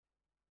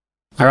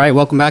All right,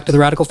 welcome back to the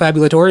Radical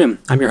Fabulatorium.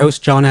 I'm your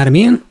host, John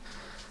Adamian,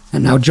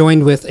 and now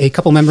joined with a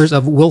couple members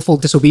of Willful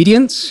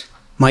Disobedience,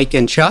 Mike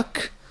and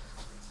Chuck.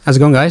 How's it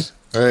going, guys?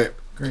 All right.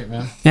 Great,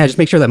 man. Yeah, just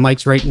make sure that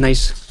mic's right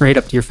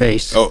up to your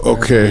face. Oh,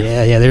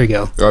 okay. Yeah, there you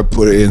go. I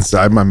put it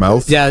inside my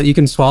mouth. Yeah, you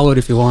can swallow it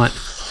if you want.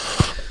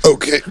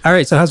 Okay. All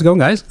right, so how's it going,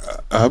 guys?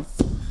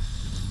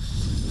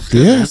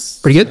 Yes.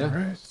 Pretty good?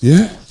 Yeah.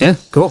 Yeah. Yeah,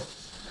 cool.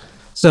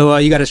 So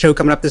you got a show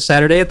coming up this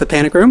Saturday at the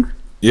Panic Room?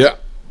 Yeah.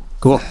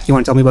 Cool. You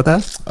want to tell me about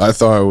that? I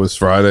thought it was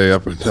Friday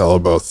up until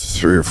about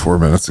 3 or 4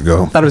 minutes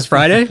ago. Thought it was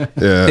Friday?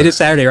 Yeah. It is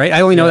Saturday, right? I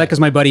only know that because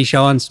my buddy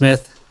Sean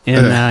Smith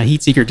and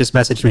Heatseeker just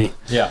messaged me.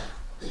 Yeah.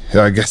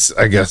 Yeah, I guess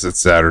it's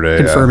Saturday.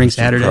 Confirming Should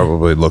Saturday.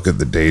 Probably look at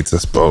the dates, I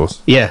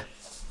suppose. Yeah,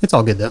 it's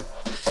all good though.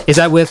 Is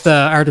that with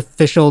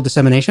Artificial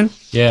Dissemination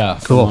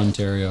Yeah. Cool. From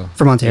Ontario.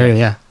 from Ontario?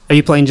 Yeah. Are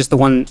you playing just the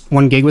one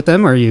gig with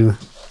them, or are you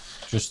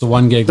Just the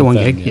one gig. the with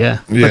one them, gig? Yeah.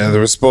 Yeah,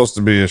 there was supposed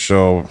to be a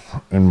show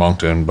in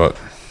Moncton, but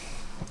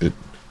it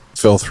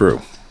fell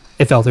through.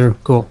 It fell through.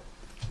 Cool.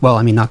 Well,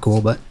 I mean, not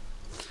cool, but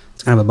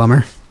it's kind of a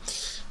bummer.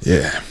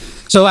 Yeah.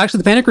 So actually,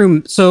 the Panic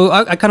Room. So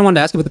I kind of wanted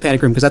to ask you about the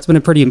Panic Room because that's been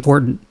a pretty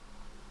important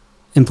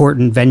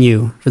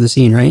venue for the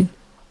scene, right?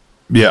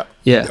 Yeah.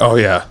 Yeah. Oh,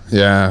 yeah.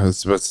 Yeah.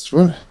 It's what?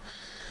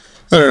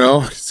 I don't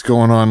know. It's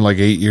going on like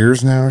 8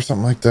 years now or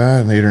something like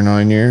that. 8 or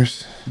 9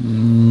 years. I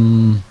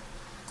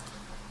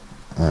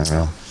don't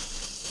know.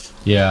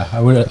 Yeah. I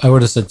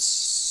would have said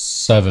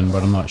 7,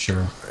 but I'm not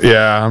sure.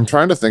 Yeah, I'm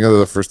trying to think of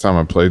the first time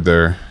I played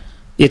there.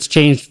 It's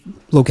changed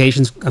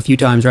locations a few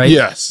times, right?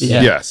 Yes,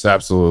 Yeah. yes,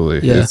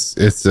 absolutely. Yeah.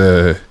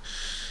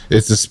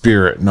 It's a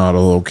spirit, not a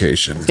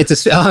location.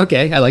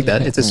 Okay, I like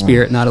that. It's a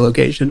spirit, not a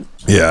location.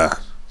 Yeah,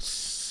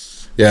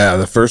 yeah.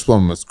 The first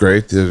one was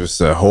great. There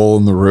was a hole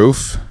in the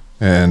roof,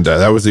 and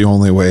that was the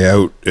only way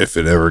out if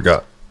it ever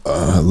got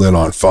lit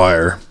on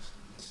fire.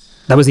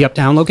 That was the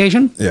Uptown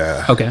location?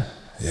 Yeah. Okay.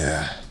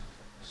 Yeah.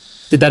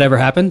 Did that ever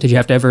happen? Did you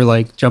have to ever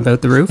like jump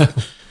out the roof?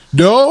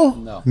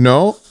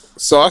 No.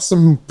 Saw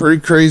some pretty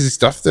crazy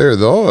stuff there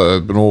though.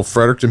 An old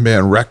Fredericton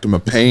band, Rectum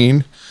of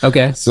Pain.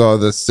 Okay. Saw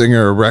the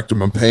singer of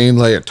Rectum of Pain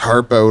lay a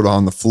tarp out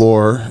on the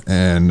floor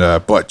and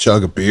butt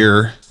chug a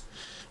beer in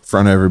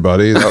front of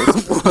everybody. That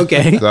was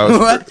Okay.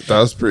 that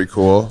was pretty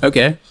cool.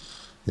 Okay.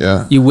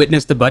 Yeah. You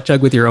witnessed the butt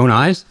chug with your own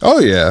eyes? Oh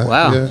yeah.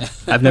 Wow. Yeah.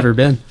 I've never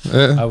been.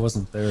 I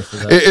wasn't there for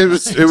that.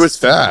 It was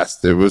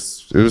fast. It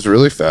was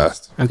really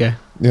fast. Okay.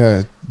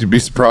 Yeah. You'd be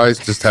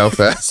surprised just how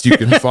fast you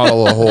can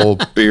funnel a whole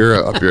beer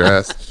up your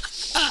ass.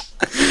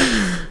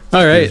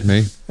 All right. Excuse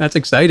me. That's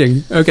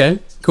exciting. Okay.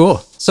 Cool.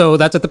 So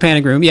that's at the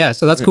Panic Room. Yeah.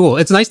 So that's cool.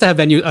 It's nice to have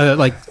venue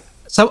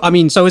so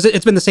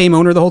it's been the same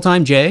owner the whole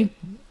time, Jay?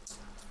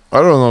 I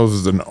don't know if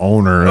it's an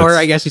owner. Or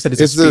I guess you said it's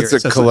a spirit.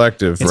 It's a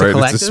collective, it's a right?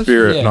 collective? It's a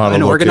spirit, Yeah. not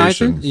An a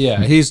organizer? location.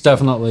 Yeah, he's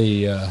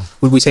definitely.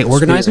 Would we say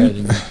organizing?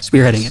 Spearheading.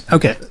 Spearheading it.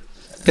 Okay.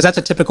 Because that's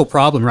a typical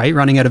problem, right?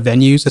 Running out of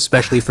venues,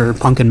 especially for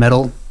punk and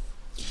metal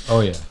Oh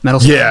yeah.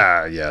 stuff.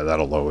 Yeah,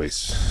 that'll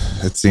always.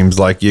 It seems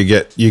like you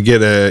get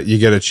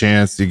a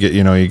chance.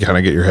 You kind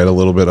of get your head a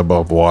little bit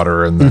above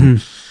water, and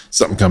then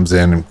something comes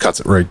in and cuts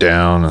it right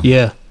down.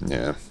 Yeah.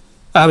 Yeah.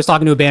 I was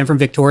talking to a band from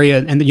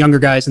Victoria and the younger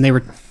guys, and they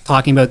were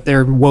talking about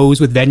their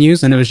woes with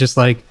venues, and it was just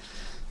like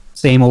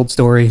same old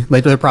story.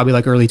 Like they're probably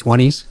like early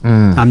 20s.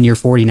 I'm near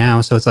 40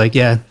 now, so it's like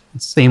it's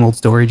same old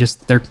story.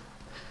 Just they're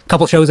a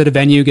couple shows at a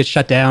venue gets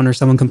shut down, or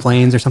someone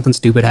complains, or something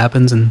stupid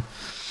happens, and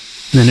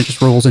then it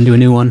just rolls into a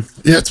new one.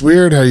 Yeah, it's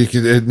weird how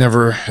it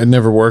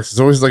never works. It's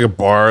always like a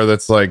bar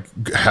that's like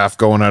half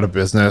going out of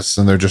business,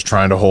 and they're just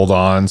trying to hold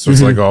on. So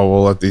it's like, oh,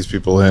 we'll let these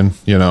people in,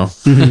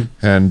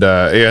 and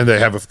they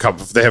have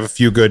a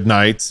few good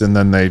nights, and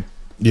then they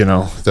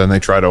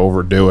try to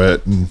overdo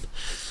it, and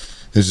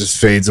it just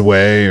fades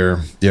away,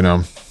 or I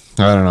don't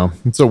know.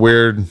 It's a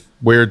weird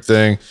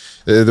thing.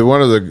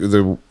 One of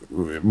the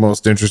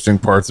most interesting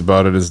parts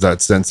about it is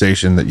that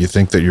sensation that you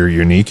think that you're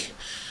unique,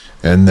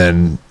 and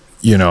then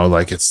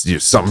like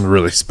it's something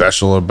really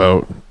special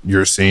about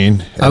your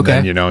scene. And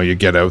then, you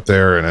get out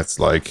there and it's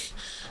like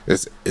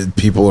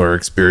people are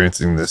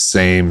experiencing the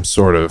same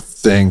sort of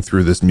thing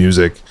through this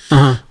music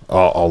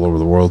all over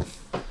the world.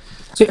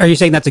 So are you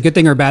saying that's a good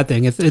thing or a bad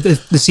thing if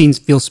the scene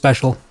feels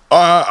special?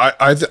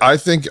 I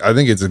think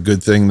it's a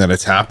good thing that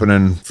it's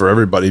happening for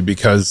everybody,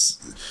 because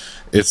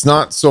it's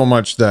not so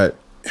much that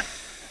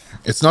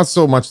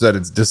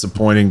it's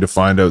disappointing to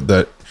find out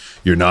that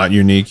you're not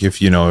unique if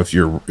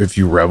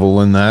you revel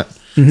in that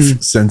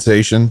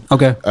sensation.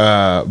 Okay.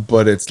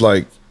 But it's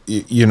like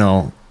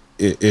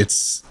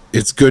it's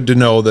good to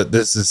know that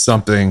this is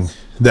something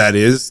that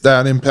is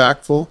that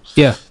impactful.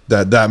 Yeah.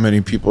 That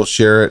many people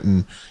share it,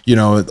 and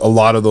a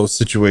lot of those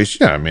situations.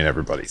 Yeah, I mean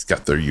everybody's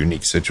got their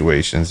unique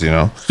situations,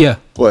 Yeah.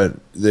 But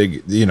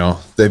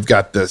they've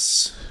got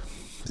this.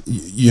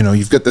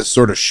 You've got this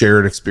sort of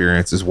shared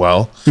experience as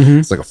well.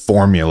 It's like a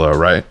formula,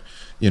 right?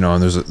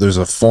 And there's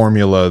a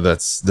formula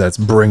that's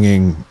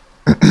bringing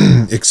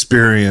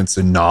experience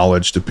and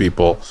knowledge to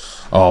people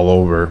all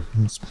over.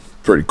 It's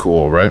pretty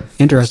cool, right?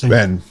 Interesting.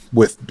 And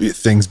with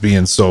things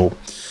being so,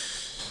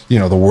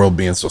 the world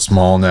being so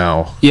small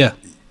now, Yeah.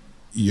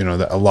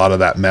 that a lot of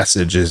that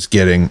message is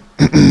getting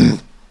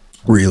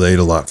relayed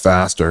a lot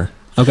faster.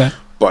 Okay.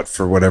 But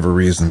for whatever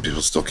reason,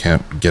 people still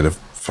can't get a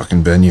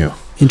fucking venue.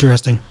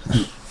 Interesting.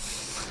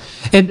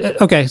 And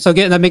okay, so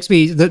again, that makes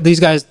me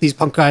these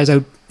punk guys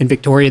out in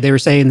Victoria, they were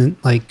saying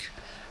like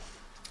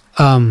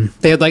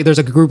they had like there's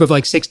a group of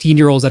like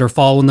 16-year-olds that are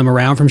following them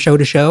around from show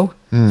to show,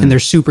 and they're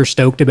super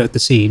stoked about the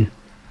scene.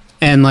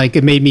 And like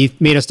it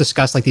made us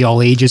discuss like the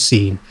all ages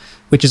scene,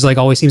 which is like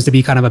always seems to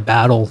be kind of a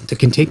battle to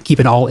keep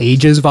an all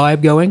ages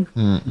vibe going.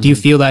 Do you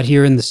feel that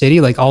here in the city,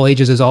 like all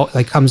ages is all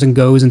like comes and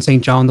goes in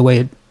St. John the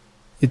way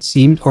it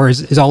seems, or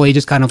is all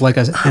ages kind of like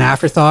an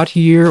afterthought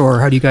here, or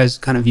how do you guys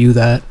kind of view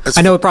that?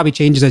 I know it probably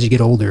changes as you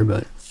get older,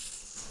 but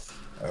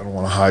I don't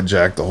want to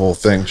hijack the whole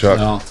thing, Chuck.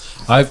 No,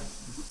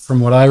 from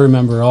what I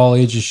remember, all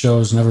ages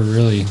shows never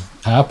really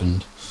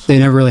happened. they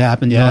never really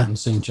happened. Yeah, Not in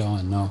St.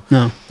 John, no.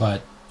 no.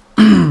 But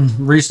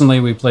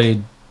recently we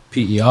played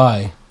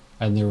PEI,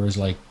 and there was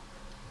like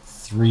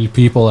 3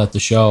 people at the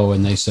show,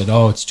 and they said,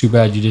 "Oh, it's too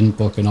bad you didn't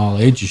book an all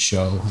ages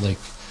show. Like,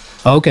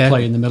 Okay,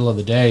 play in the middle of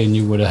the day, and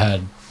you would have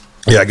had."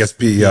 Yeah, I guess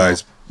PEI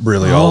is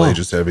really all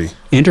ages heavy.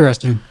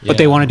 interesting. But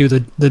they Yeah. want to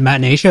do the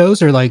matinee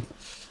shows, or like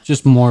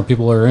Just more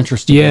people are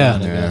interested Yeah.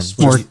 in that, I Yeah. guess.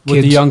 More With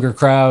the kids. younger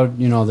crowd,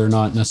 they're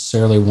not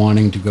necessarily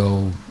wanting to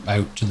go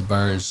out to the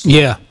bars.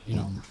 yeah,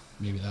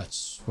 Maybe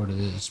that's what it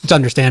is. it's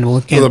understandable.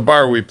 It So the can't,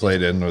 bar we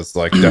played in was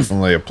like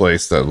definitely a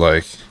place that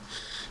like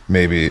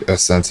maybe a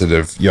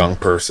sensitive young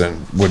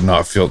person would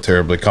not feel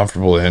terribly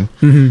comfortable in.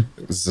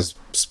 It was this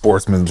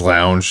sportsman's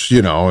lounge,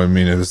 I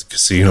mean, it was a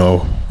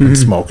casino and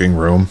smoking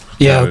room.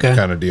 Yeah, okay.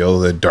 Kind of deal,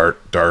 the dart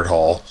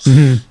hall,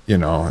 and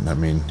I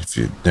mean, if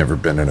you've never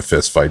been in a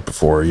fist fight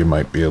before, you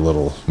might be a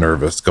little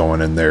nervous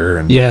going in there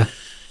and, yeah,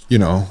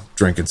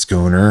 drinking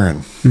schooner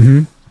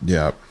and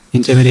yeah.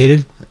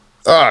 intimidated.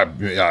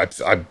 Yeah,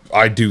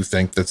 I do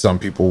think that some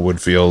people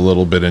would feel a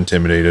little bit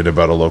intimidated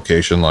about a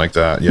location like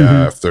that.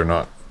 Yeah, if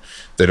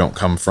they don't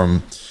come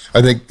from.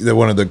 I think that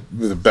one of the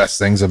best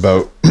things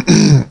about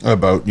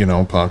about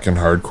punk and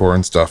hardcore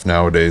and stuff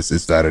nowadays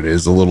is that it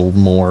is a little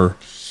more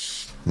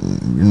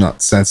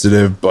not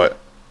sensitive, but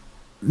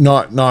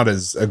not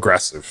as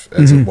aggressive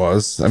as it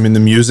was. I mean,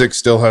 the music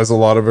still has a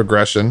lot of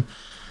aggression,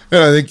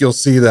 and I think you'll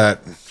see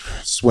that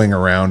swing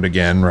around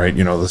again, right?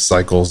 The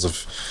cycles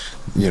of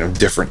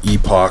different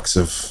epochs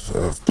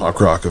of punk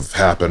rock have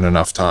happened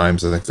enough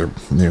times. I think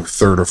they're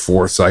third or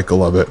fourth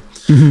cycle of it.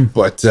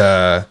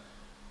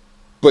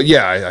 But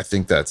yeah, I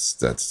think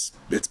that's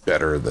it's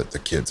better that the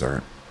kids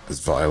aren't as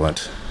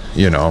violent,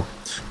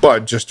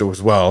 But just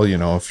as well,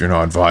 if you're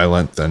not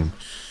violent, then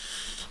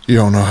you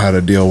don't know how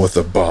to deal with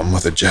a bum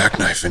with a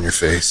jackknife in your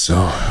face. So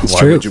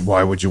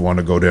why would you want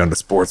to go down to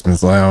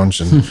Sportsman's Lounge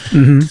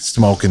and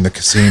smoke in the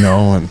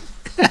casino and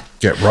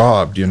get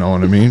robbed? You know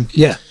what I mean?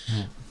 Yeah,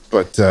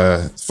 But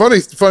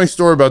funny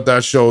story about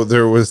that show.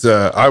 There was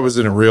I was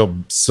in a real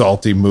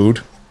salty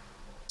mood.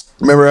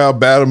 Remember how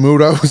bad a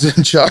mood I was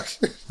in, Chuck?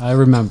 I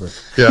remember.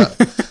 Yeah.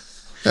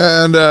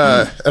 And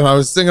I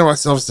was thinking to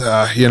myself,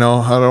 I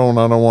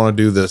don't want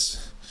to do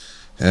this.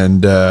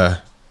 And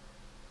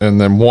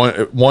then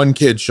one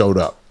kid showed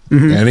up,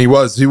 and he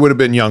would have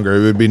been younger.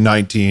 He would be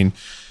 19,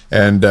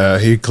 and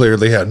he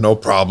clearly had no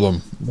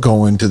problem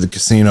going to the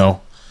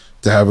casino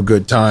to have a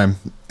good time.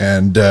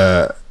 And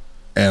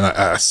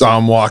I saw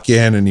him walk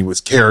in, and he was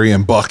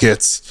carrying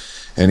buckets,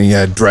 and he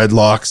had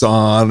dreadlocks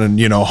on, and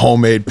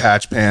homemade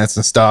patch pants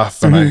and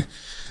stuff. And I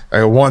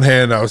on one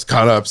hand, I was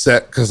kind of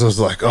upset because I was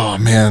like, "Oh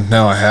man,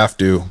 now I have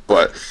to."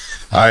 But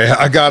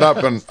I got up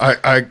and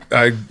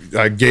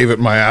I gave it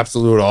my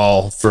absolute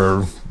all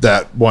for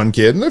that one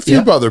kid and a few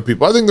other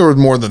people. I think there was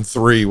more than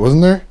 3,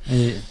 wasn't there?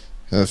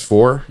 That's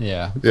 4.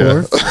 Yeah.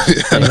 Yeah.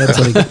 that's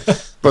like,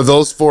 But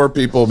those 4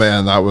 people,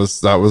 man, that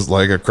was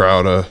like a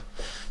crowd of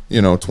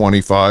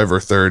 25 or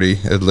 30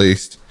 at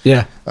least.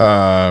 yeah,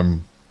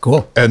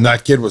 cool. And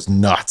that kid was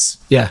nuts.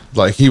 Yeah,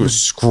 Like he was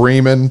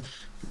screaming.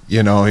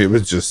 It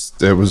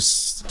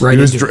was Right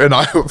he was, into and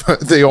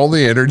the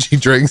only energy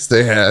drinks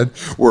they had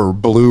were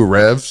Blue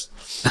Revs.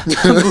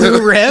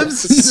 Blue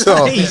Revs.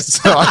 So, Nice.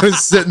 so I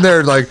was sitting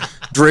there like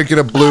drinking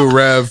a Blue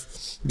Rev,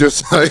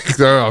 just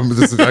like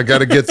I got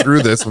to get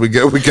through this. We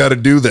got to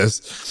do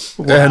this.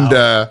 Wow.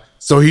 And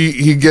so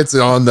he gets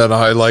on that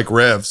I like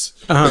Revs.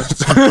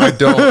 I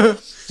don't.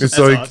 And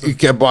so he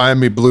kept buying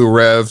me Blue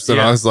Revs, and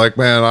Yeah. I was like,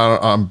 man,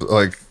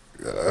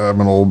 I'm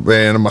an old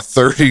man in my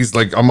 30s.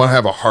 Like, I'm gonna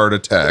have a heart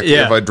attack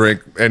if I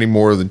drink any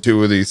more than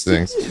 2 of these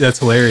things. That's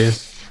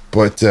hilarious.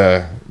 But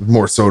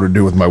more so to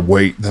do with my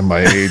weight than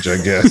my age, I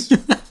guess.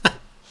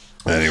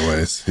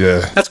 Anyways,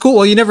 yeah. That's cool.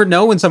 Well, you never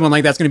know when someone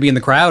like that's going to be in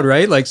the crowd,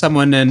 right? Like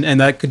someone, and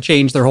that could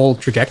change their whole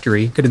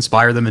trajectory, could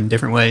inspire them in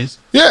different ways.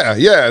 Yeah.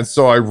 And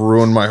so I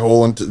ruined my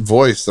whole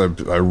voice. I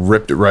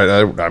ripped it right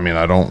out. I mean,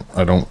 I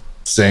don't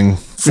sing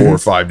 4 or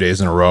 5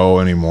 days in a row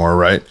anymore,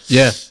 right?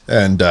 Yeah.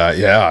 And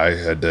I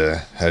had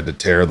to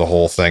tear the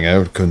whole thing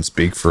out. Couldn't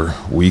speak for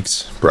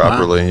weeks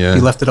properly. Wow. Yeah.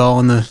 You left it all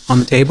on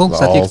the table. Is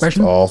that the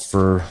expression? All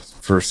for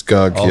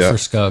Scug. All yeah. for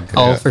Scug.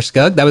 All for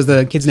Scug. That was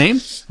the kid's name.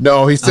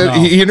 No, he said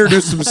he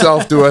introduced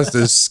himself to us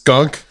as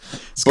Skunk.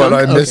 but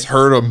I Okay.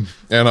 misheard him,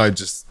 and I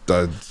just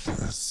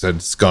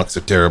said skunk's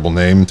a terrible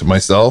name to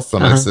myself,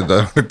 and I said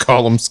I'm gonna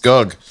call him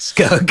Skug.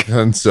 Skug.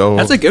 And so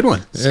That's a good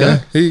one.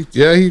 Skug.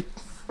 Yeah, he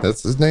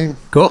that's his name,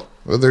 Cool.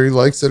 whether he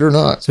likes it or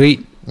not.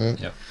 Sweet.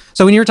 Yep.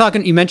 So when you were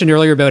talking, you mentioned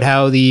earlier about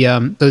how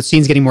the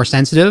scene's getting more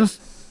sensitive,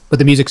 but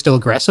the music's still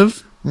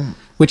aggressive,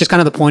 which is kind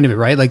of the point of it,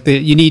 right? Like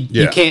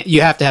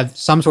you have to have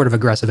some sort of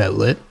aggressive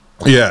outlet.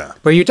 Yeah.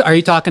 But are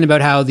you talking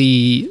about how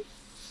the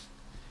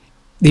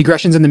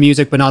aggression's in the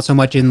music, but not so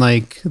much in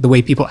like the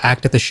way people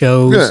act at the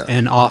shows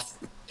and out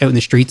in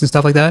the streets and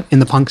stuff like that, in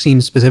the punk scene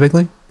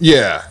specifically?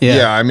 Yeah.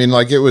 I mean,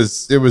 like it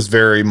was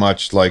very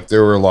much like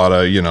there were a lot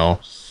of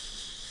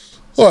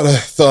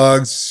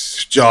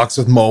thugs, jocks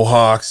with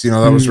mohawks.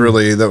 That was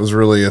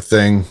really a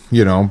thing.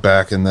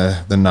 Back in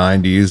the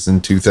 90s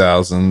and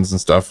 2000s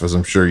and stuff, as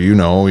I'm sure you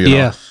know.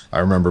 I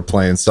remember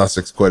playing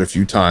Sussex quite a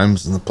few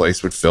times, and the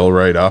place would fill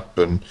right up,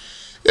 and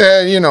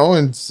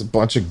and it's a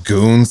bunch of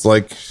goons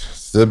like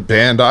the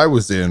band I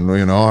was in.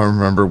 I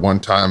remember one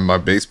time my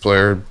bass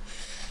player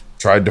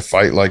tried to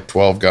fight like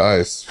 12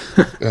 guys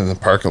in the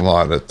parking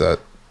lot at that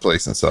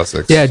place in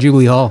Sussex. Yeah,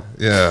 Jubilee Hall.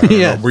 Yeah.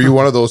 Yeah. Were you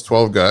one of those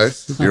 12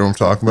 guys? You know what I'm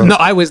talking about?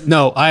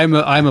 No, I'm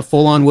a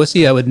full-on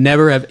wussy. I would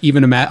never have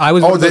even imagined. I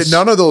was.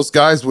 None of those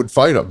guys would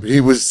fight him. He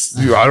was.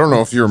 I don't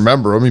know if you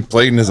remember him. He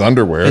played in his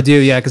underwear. I do,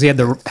 yeah, because he had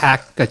the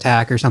pack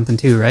attack or something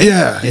too, right?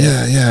 Yeah.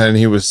 And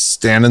he was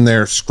standing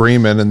there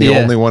screaming, and the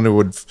only one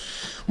who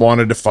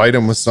wanted to fight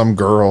him was some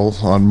girl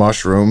on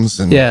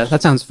mushrooms. And yeah,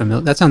 that sounds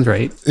familiar. That sounds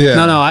right. Yeah.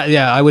 No,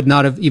 I would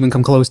not have even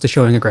come close to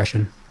showing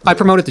aggression. I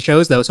promoted the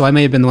shows though, so I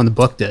may have been the one that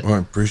booked it. I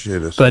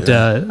appreciate it. But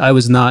I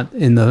was not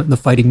in the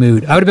fighting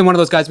mood. I would have been one of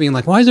those guys being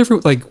like, why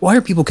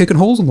are people kicking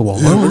holes in the wall?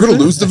 we're gonna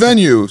lose the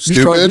venue,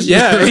 stupid.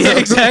 Yeah,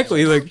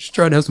 exactly. Like, just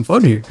trying to have some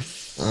fun here.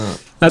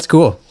 That's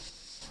cool.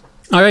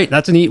 All right,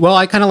 that's a neat. Well,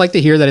 I kind of like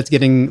to hear that it's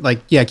getting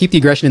keep the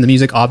aggression in the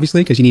music,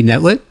 obviously, because you need an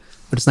outlet.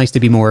 But it's nice to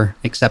be more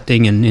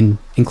accepting and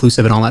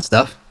inclusive and all that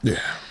stuff. Yeah.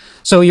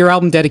 So your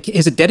album,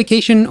 is it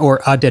Dedication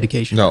or A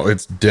Dedication? No,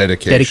 it's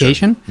Dedication.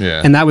 Dedication?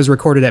 Yeah. And that was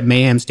recorded at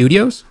Mayhem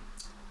Studios?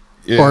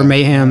 Yeah. Or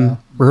Mayhem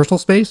Rehearsal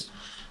Space?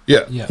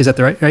 Yeah. Is that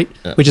the right?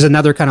 Yeah. Which is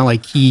another kind of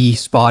like key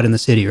spot in the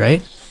city,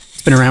 right?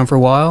 It's been around for a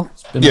while.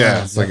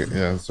 It's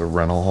it's a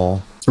rental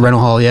hall. It's a rental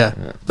hall, yeah.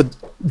 But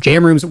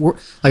jam rooms,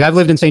 I've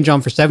lived in St.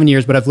 John for 7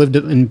 years, but I've lived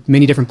in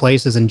many different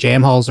places, and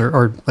jam halls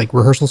or like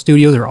rehearsal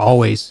studios are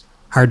always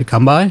hard to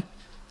come by.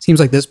 Seems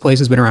like this place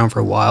has been around for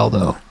a while,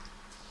 though.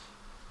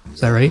 Is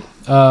that right?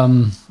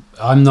 I'm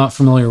not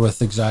familiar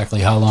with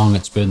exactly how long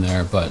it's been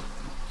there, but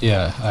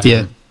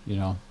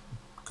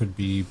could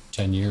be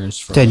 10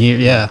 years. 10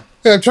 years, yeah.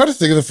 Yeah, I'm trying to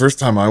think of the first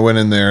time I went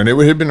in there, and it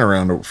had been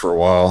around for a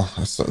while.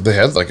 They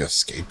had like a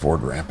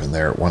skateboard ramp in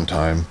there at one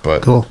time,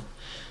 but Cool.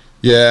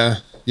 Yeah,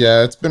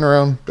 it's been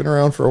around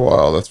for a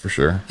while. That's for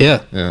sure.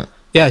 Yeah. Yeah.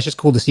 It's just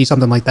cool to see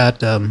something like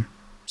that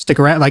stick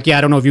around. Like,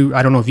 I don't know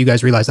if you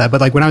guys realize that,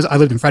 but like when I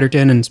lived in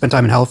Fredericton and spent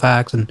time in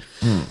Halifax, and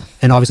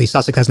obviously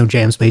Sussex has no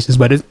jam spaces,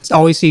 but it's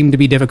always seemed to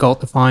be difficult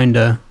to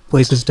find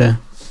places to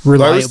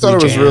reliably I always thought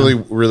it was jam. really,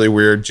 really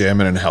weird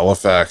jamming in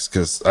Halifax,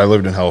 because I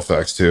lived in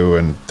Halifax too,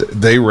 and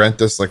they rent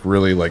this like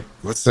really like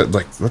what's that,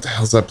 like what the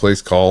hell's that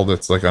place called?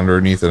 It's like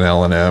underneath an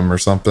L&M or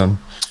something.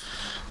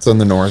 It's on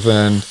the north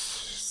end.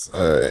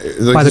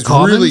 By the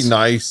Commons? Really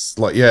nice,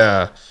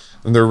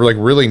 and they're like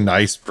really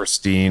nice,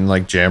 pristine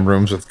like jam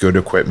rooms with good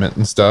equipment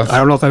and stuff. I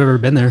don't know if I've ever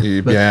been there.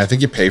 I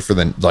think you pay for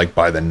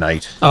by the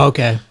night. Oh,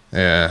 okay.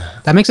 Yeah.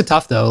 That makes it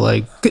tough though,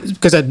 like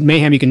because at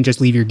Mayhem you can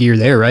just leave your gear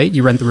there, right?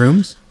 You rent the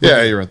rooms.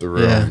 Yeah, you rent the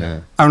room. Yeah.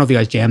 I don't know if you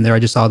guys jammed there. I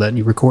just saw that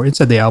you recorded. It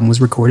said the album was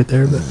recorded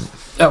there,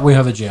 but We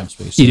have a jam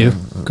space. you do.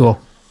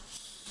 Cool.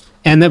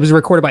 And that was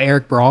recorded by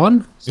Eric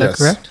Braun. Is that Yes.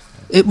 correct?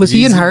 It was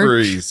he in Hard.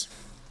 Breeze.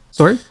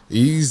 Sorry.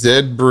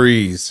 EZ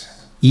Breeze.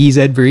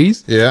 EZ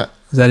Breeze. Yeah.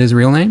 Is that his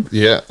real name?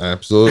 Yeah,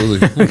 absolutely.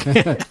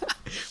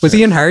 Was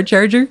he in Hard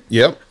Charger?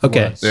 Yep.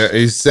 Okay. Yeah,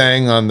 he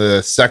sang on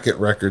the second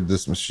record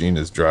This Machine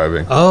Is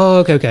Driving.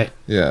 Oh, okay.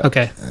 Yeah.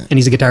 Okay. And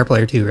he's a guitar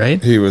player too,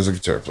 right? He was a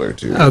guitar player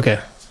too. Okay.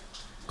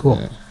 Cool.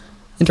 Yeah.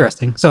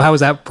 Interesting. So how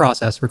was that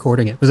process,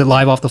 recording it? Was it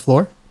live off the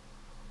floor?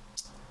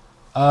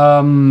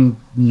 No.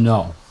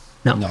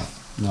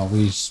 No.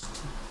 We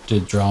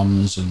did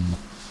drums and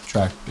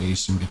tracked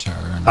bass and guitar.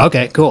 And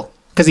Okay, cool.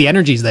 Because the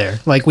energy's there.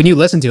 Like when you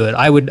listen to it,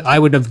 I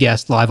would have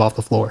guessed live off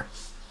the floor.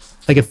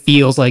 Like it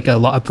feels like a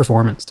lot of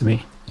performance to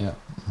me. yeah.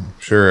 I'm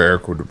sure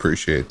Eric would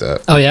appreciate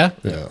that. Oh yeah?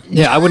 Yeah.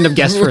 Yeah, I wouldn't have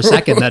guessed for a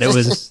second that it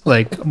was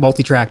like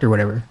multi-tracked or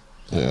whatever.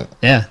 Yeah.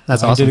 Yeah,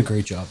 that's I awesome. did a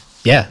great job.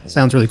 Yeah,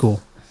 sounds really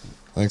cool.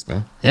 Thanks,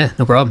 man. Yeah,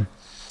 no problem.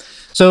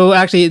 So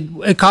actually,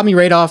 it caught me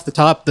right off the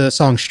top, the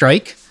song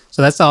 "Strike."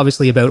 So that's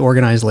obviously about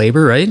organized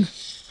labor, right?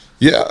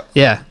 Yeah.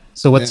 Yeah.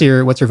 So what's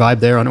your vibe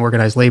there on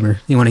organized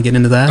labor? You want to get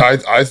into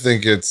that? I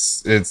think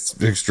it's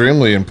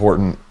extremely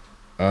important.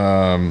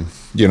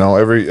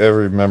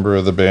 Every member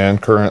of the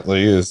band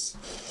currently is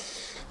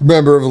a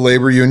member of a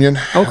labor union.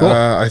 Oh, cool.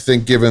 I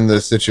think given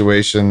the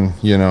situation,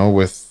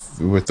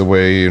 with the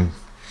way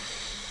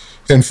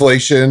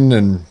inflation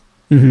and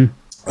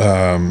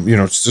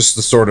it's just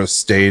the sort of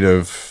state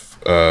of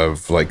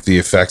of like the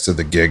effects of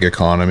the gig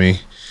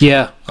economy.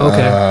 Yeah.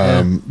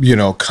 Okay. You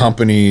know,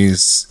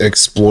 companies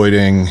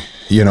exploiting,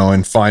 you know,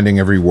 and finding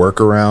every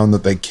workaround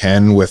that they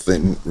can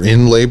within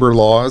in labor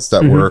laws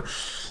that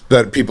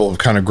that people have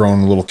kind of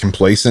grown a little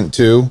complacent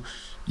to,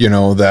 you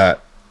know,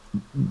 that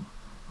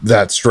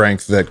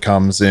strength that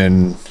comes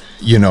in,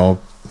 you know,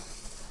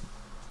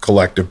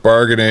 collective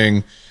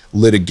bargaining,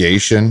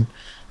 litigation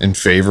in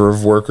favor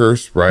of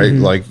workers, right?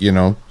 Like, you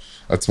know,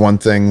 that's one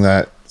thing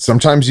that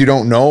sometimes you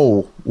don't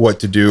know what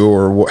to do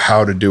or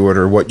how to do it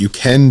or what you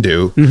can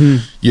do,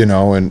 you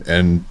know,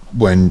 and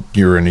when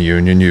you're in a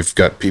union, you've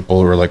got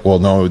people who are like, well,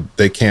 no,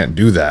 they can't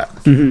do that.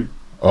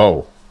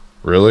 Oh,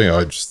 really?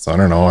 I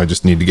don't know. I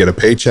just need to get a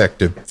paycheck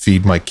to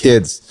feed my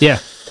kids. Yeah.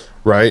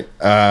 Right.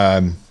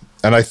 And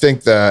I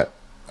think that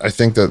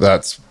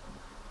that's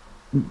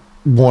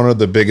one of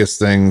the biggest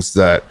things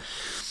that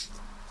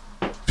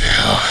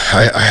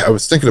I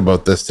was thinking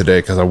about this today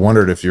because I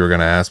wondered if you were going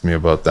to ask me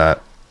about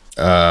that.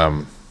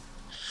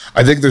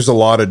 I think there's a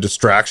lot of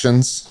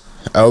distractions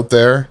out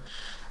there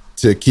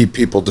to keep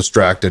people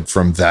distracted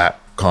from that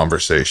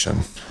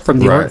conversation. From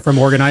the from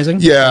organizing?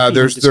 Yeah,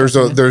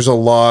 there's a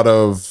lot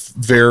of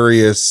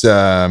various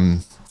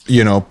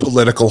you know,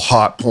 political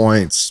hot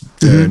points,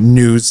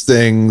 news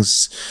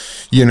things,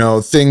 you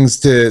know, things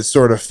to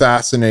sort of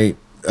fascinate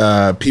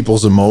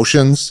people's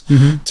emotions,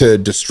 to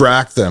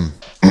distract them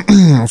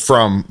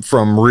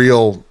from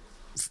real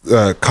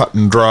cut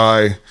and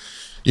dry,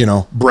 you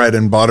know, bread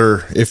and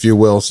butter, if you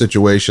will,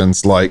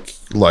 situations like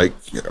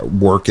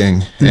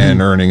working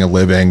and earning a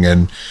living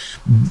and,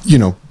 you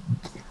know,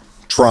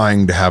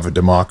 trying to have a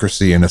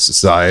democracy in a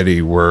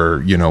society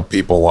where, you know,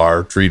 people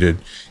are treated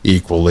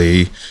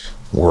equally,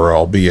 or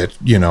albeit,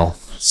 you know,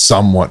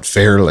 somewhat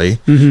fairly.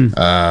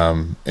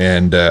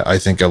 And I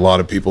think a lot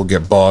of people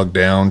get bogged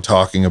down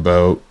talking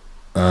about,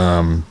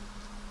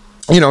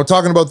 you know,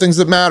 talking about things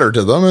that matter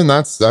to them, and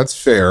that's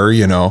fair,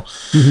 you know,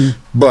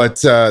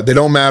 but they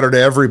don't matter to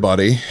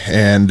everybody,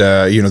 and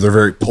you know, they're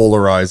very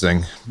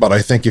polarizing. But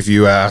I think if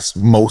you ask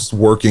most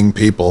working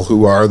people,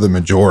 who are the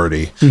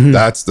majority,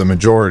 that's the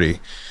majority,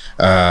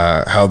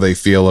 how they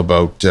feel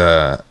about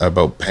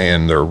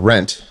paying their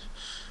rent,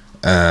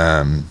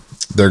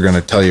 they're going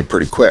to tell you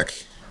pretty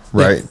quick,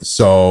 right? Yeah.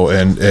 So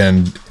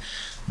and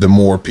the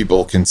more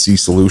people can see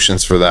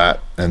solutions for that,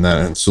 and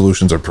then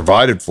solutions are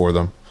provided for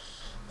them,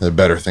 the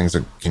better things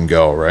can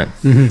go, right?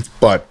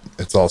 But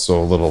it's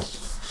also a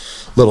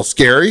little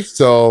scary,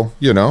 so,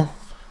 you know,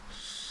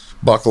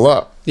 buckle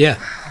up. Yeah.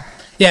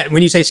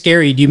 When you say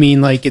scary, do you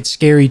mean like it's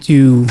scary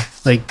to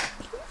like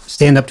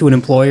stand up to an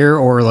employer,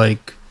 or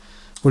like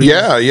what do you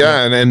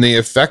mean? And the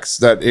effects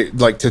that it,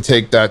 like, to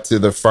take that to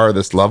the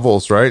farthest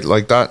levels, right?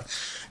 Like that,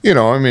 you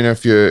know, I mean,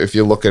 if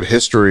you look at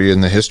history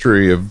and the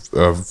history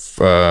of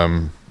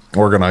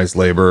organized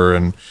labor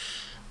and,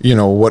 you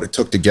know, what it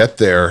took to get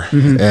there,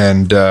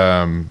 and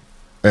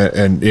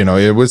you know,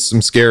 it was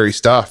some scary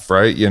stuff,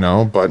 right? You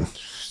know, but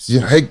you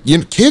know, hey,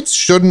 kids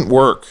shouldn't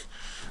work.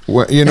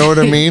 You know what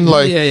I mean?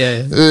 Like,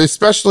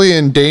 especially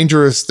in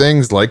dangerous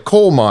things like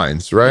coal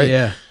mines, right?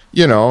 Yeah.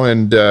 You know,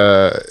 and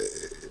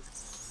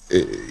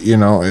you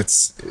know,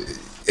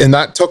 and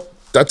that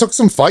took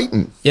some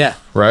fighting. Yeah.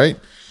 Right.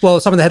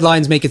 Well, some of the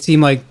headlines make it seem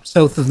like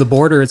south of the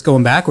border, it's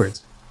going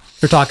backwards.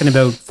 They're talking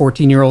about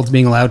 14-year-olds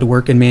being allowed to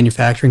work in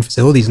manufacturing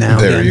facilities now.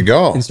 There you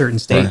go. In certain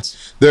states.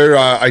 Right. There,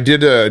 I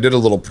did a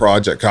little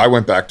project. I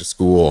went back to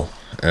school,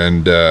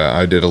 and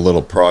I did a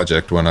little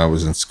project when I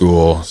was in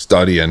school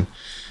studying,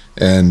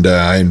 and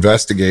I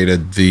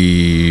investigated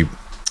the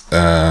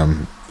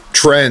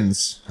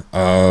trends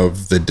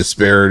of the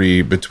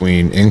disparity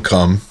between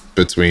income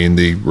between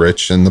the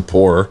rich and the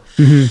poor.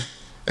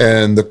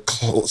 And the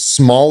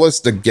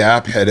smallest the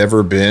gap had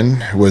ever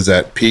been was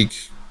at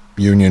peak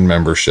union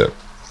membership.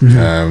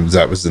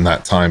 That was in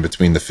that time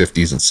between the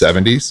 50s and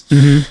 70s.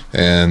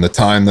 And the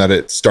time that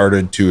it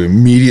started to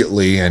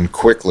immediately and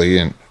quickly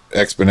and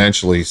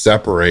exponentially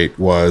separate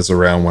was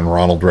around when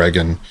Ronald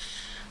Reagan,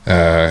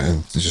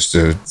 just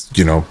to,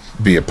 you know,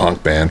 be a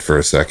punk band for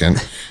a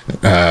second,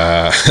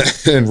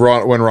 and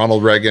when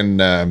Ronald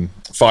Reagan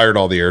fired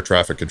all the air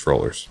traffic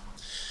controllers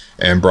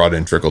and brought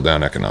in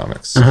trickle-down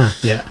economics.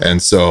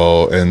 And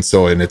so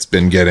it's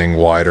been getting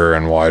wider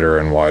and wider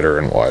and wider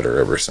and wider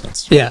ever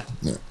since. Yeah.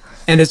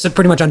 And it's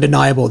pretty much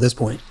undeniable at this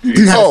point.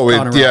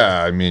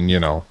 I mean,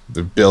 you know,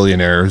 the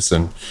billionaires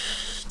and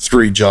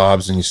 3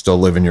 jobs and you still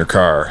live in your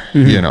car,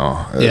 you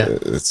know,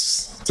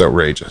 it's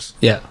outrageous.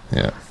 Yeah.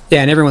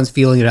 And everyone's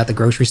feeling it at the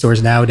grocery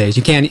stores nowadays.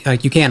 You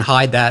can't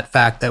hide that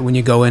fact that when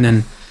you go in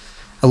and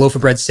a loaf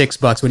of bread's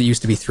 $6 when it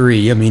used to be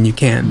 $3. I mean, you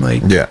can't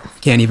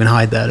even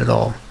hide that at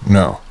all.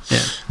 No.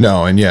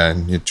 And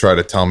you try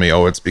to tell me,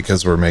 it's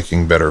because we're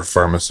making better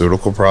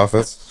pharmaceutical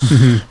profits,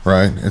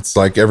 right? It's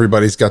like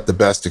everybody's got the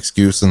best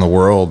excuse in the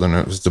world, and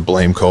it was to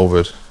blame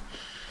COVID.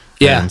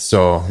 Yeah. And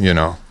so, you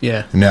know,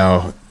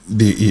 now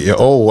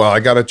I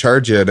got to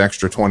charge you an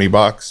extra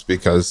 $20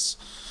 because,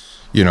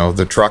 you know,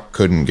 the truck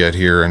couldn't get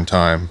here in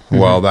time.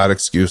 Well, that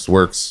excuse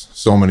works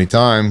so many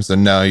times,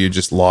 and now you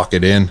just lock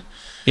it in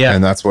Yeah.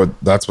 And that's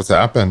what's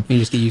happened. You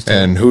just get used to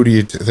and who do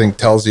you think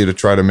tells you to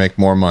try to make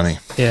more money?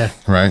 Yeah.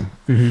 Right?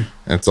 And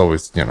it's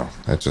always,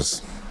 it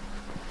just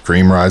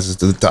cream rises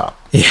to the top.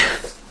 Yeah.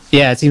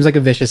 Yeah, it seems like a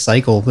vicious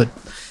cycle. But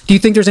do you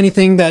think there's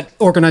anything that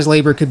organized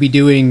labor could be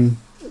doing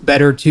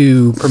better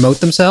to promote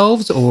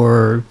themselves,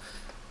 or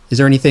is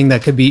there anything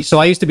that could be? So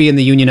I used to be in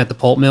the union at the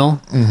pulp mill.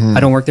 I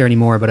don't work there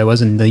anymore, but I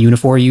was in the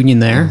Unifor union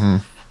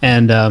there.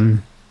 And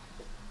and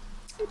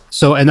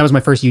that was my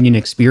first union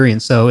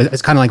experience. So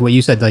it's kind of like what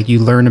you said, like you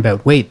learn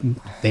about, wait,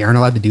 they aren't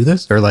allowed to do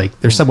this, or like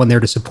there's someone there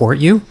to support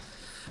you.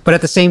 But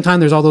at the same time,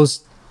 there's all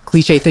those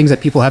cliche things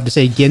that people have to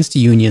say against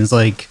unions.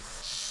 Like,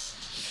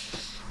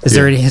 is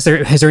there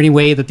any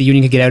way that the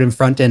union could get out in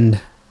front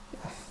and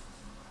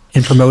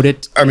promote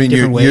it? I mean,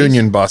 different ways?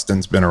 union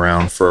busting's been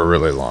around for a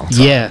really long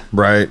time. Yeah.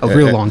 Right? A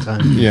real long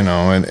time.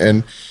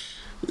 And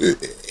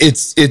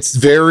it's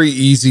very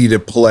easy to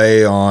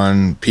play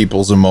on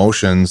people's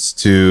emotions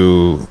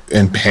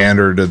and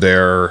pander to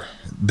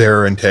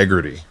their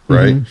integrity,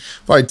 right?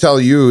 If I tell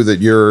you that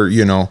you're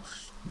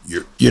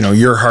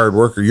a hard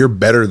worker, you're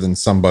better than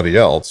somebody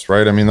else,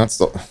 right? I mean, that's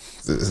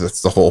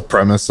the whole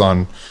premise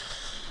on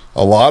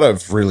a lot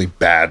of really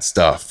bad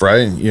stuff,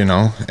 right?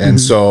 And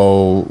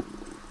so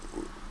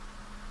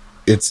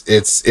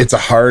it's a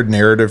hard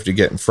narrative to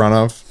get in front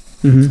of.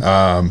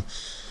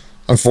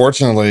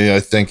 Unfortunately, I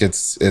think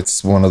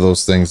it's one of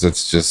those things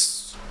that's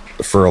just,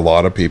 for a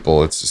lot of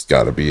people, it's just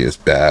got to be as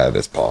bad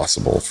as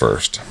possible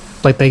first.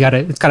 Like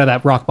it's kind of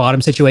that rock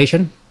bottom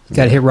situation. You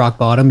got to hit rock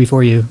bottom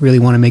before you really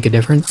want to make a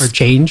difference or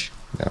change.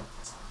 Yeah.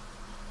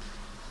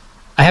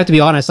 I have to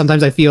be honest.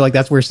 Sometimes I feel like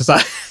that's where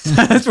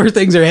that's where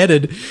things are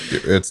headed.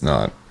 It's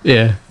not.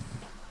 Yeah.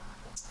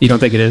 You don't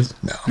think it is?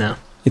 No.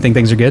 You think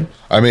things are good?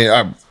 I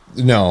mean,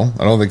 no,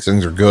 I don't think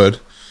things are good.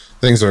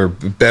 Things are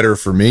better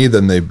for me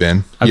than they've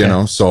been,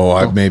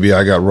 so maybe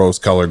I got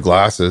rose-colored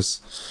glasses,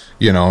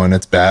 and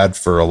it's bad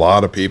for a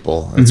lot of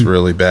people. It's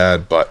really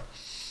bad, but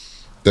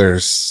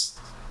it's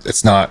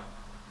not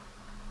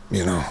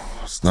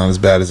as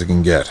bad as it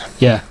can get.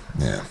 Yeah.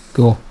 Yeah.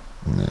 Cool.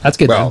 Yeah. That's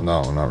good. Well,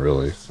 no, not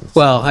really.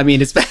 Well, I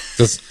mean, it's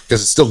because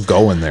it's still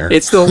going there.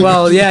 It's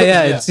still,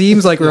 yeah. It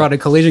seems like we're on a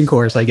collision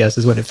course, I guess,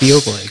 is what it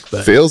feels like.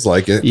 But feels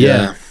like it.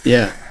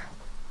 Yeah.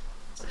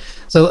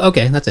 So,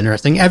 okay, that's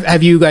interesting.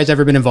 Have you guys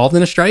ever been involved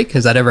in a strike?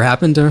 Has that ever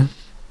happened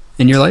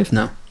in your life?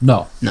 No.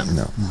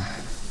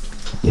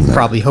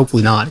 Probably,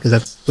 hopefully not, because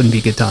that wouldn't be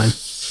a good time.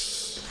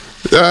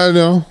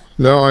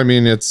 No. I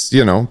mean, it's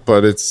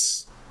but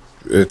it's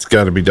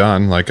got to be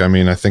done. Like, I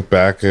mean, I think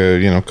back,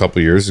 a couple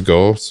of years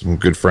ago, some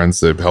good friends,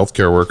 the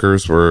healthcare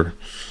workers were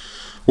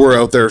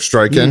out there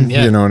striking.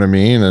 You know what I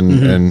mean,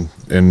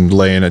 and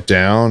laying it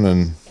down,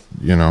 and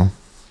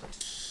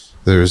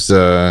There's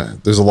a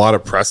lot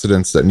of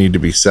precedents that need to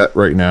be set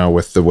right now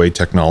with the way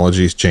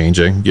technology is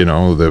changing.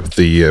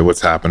 The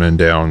what's happening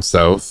down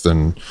south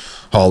and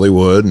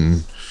Hollywood,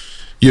 and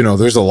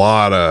there's a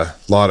lot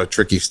of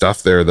tricky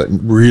stuff there that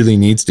really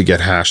needs to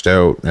get hashed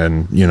out.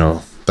 And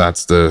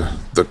that's the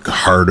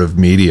heart of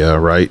media,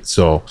 right?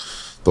 So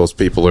those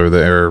people are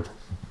there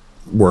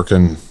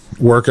working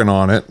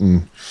on it,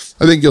 and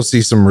I think you'll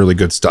see some really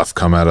good stuff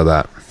come out of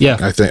that. Yeah,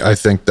 I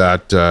think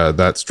that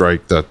that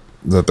strike that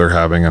they're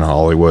having in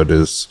Hollywood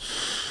is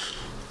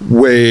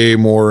way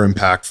more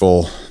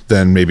impactful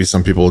than maybe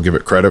some people will give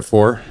it credit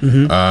for.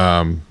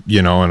 And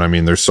I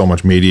mean, there's so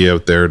much media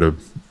out there to,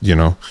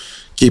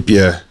 keep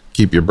you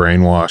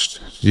brainwashed,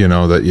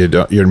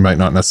 that you might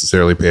not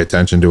necessarily pay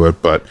attention to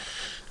it, but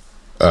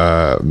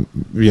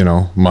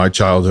my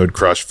childhood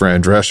crush,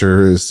 Fran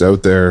Drescher, is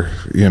out there,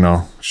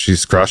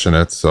 she's crushing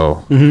it.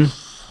 So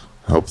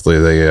hopefully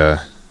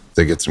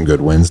they get some good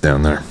wins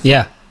down there.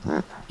 Yeah.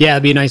 Yeah,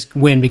 it'd be a nice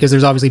win because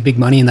there's obviously big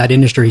money in that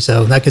industry,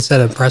 so that could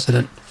set a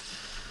precedent.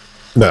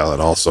 Well, it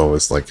also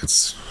is like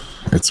it's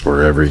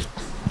where every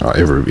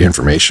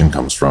information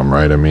comes from,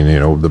 right? I mean,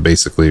 the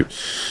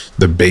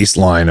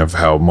baseline of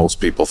how most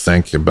people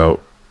think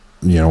about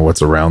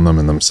what's around them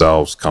and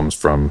themselves comes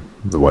from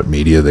what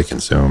media they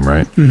consume,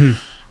 right?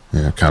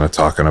 Kind of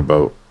talking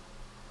about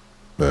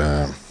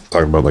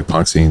like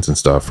punk scenes and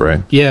stuff,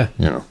 right? Yeah.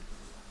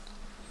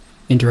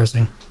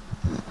 Interesting.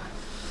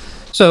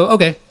 So,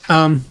 okay,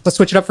 let's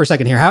switch it up for a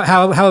second here.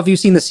 How have you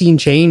seen the scene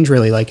change,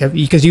 really? Like,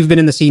 because you've been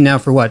in the scene now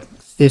for what,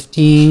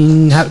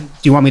 15? Do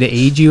you want me to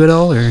age you at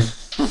all, or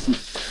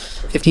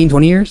 15,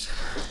 20 years?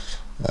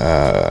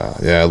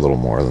 Yeah, a little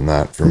more than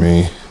that for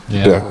me.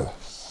 Yeah.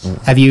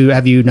 Have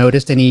you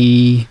noticed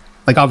any,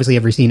 like, obviously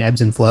every scene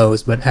ebbs and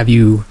flows, but have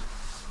you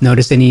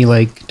noticed any,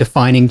 like,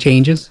 defining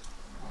changes?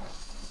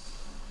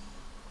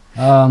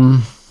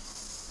 Not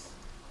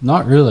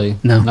really.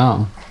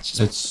 No.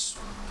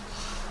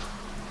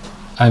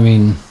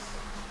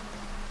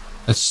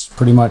 It's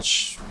pretty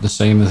much the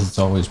same as it's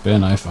always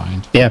been, I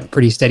find. Yeah,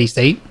 pretty steady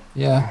state.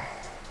 Yeah.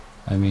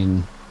 I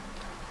mean,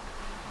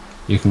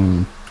 you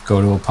can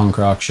go to a punk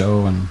rock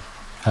show and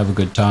have a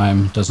good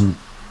time. Doesn't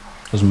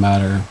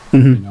matter.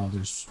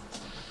 There's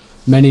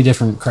many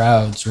different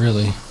crowds,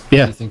 really.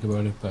 Yeah. If you think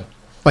about it, but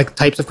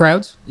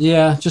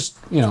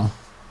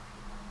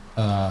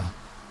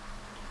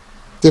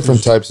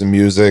Different types of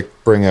music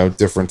bring out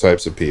different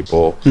types of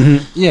people.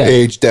 Yeah.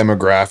 Age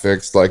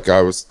demographics, like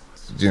I was,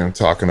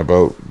 talking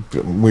about.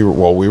 We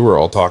were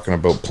all talking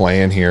about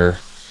playing here,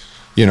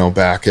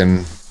 back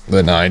in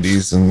the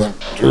 90s and the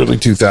early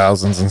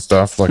 2000s and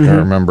stuff. Like I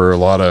remember a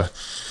lot of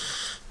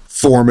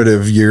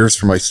formative years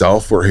for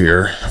myself were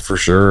here for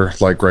sure.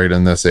 Like right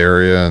in this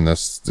area and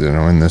this,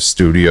 in this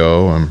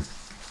studio. And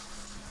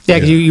yeah,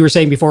 because you were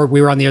saying before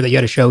we were on the air that you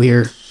had a show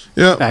here.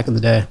 Yeah. Back in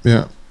the day.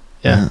 Yeah.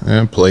 Yeah.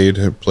 And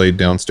played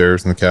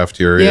downstairs in the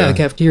cafeteria. Yeah, the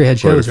cafeteria had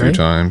shows, quite a few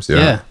times.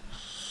 Yeah.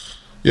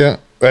 Yeah.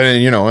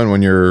 And and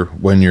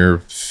when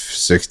you're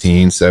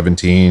 16,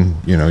 17,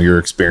 your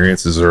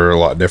experiences are a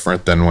lot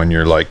different than when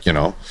you're like,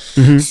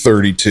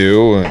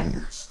 32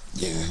 and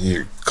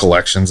your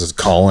collections is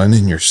calling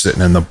and you're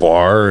sitting in the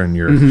bar and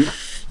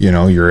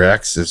your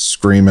ex is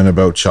screaming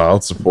about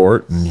child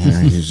support and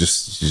you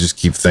just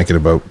keep thinking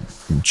about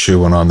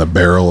chewing on the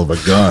barrel of a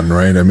gun,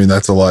 right? I mean,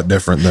 that's a lot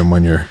different than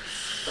when you're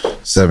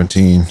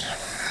 17.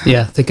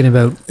 Yeah, thinking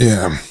about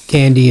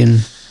candy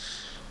and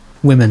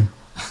women.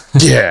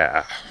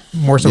 Yeah.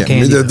 More so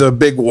candy. The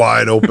big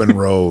wide open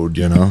road,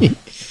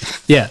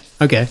 Yeah,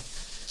 okay.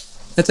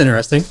 That's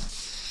interesting.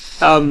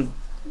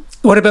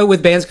 What about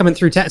with bands coming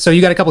through town? So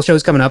you got a couple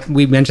shows coming up.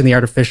 We mentioned the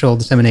Artificial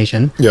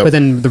Dissemination, but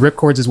then the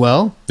Ripcords as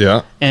well.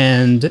 Yeah.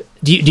 And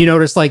do you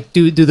notice, like,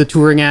 do the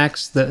touring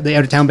acts, the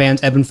out-of-town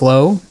bands ebb and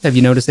flow? Have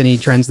you noticed any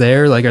trends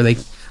there? Like, are they...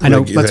 I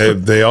know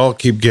they all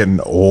keep getting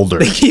older.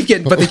 They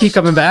keep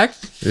coming back.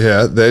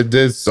 Yeah, they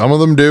did. Some of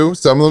them do.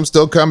 Some of them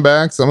still come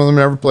back. Some of them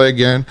never play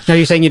again. Now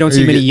you're saying you don't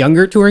see many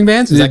younger touring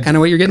bands? Is that kind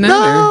of what you're getting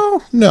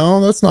at? No,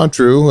 that's not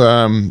true.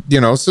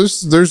 So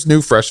there's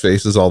new fresh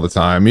faces all the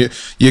time. You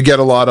get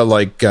a lot of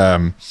like,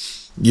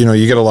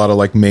 you get a lot of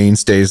like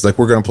mainstays. Like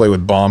we're gonna play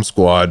with Bomb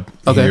Squad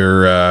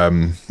here.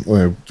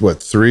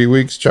 3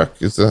 weeks, Chuck?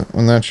 Is that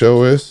when that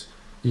show is?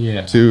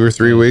 Yeah, 2 or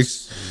 3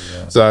 weeks.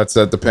 Yeah. So that's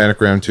at the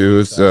Pentagram 2.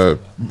 It's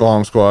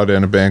Bomb Squad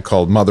and a band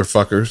called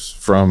Motherfuckers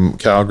from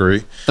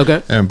Calgary.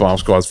 Okay. And Bomb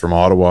Squad's from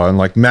Ottawa. And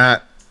like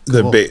Matt,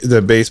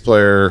 the bass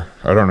player,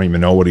 I don't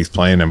even know what he's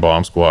playing in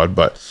Bomb Squad,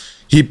 but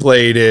he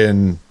played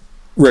in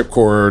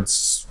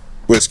Ripcords,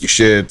 Whiskey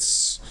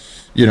Shits,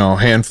 a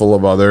handful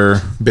of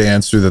other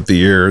bands through the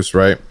years,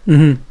 right?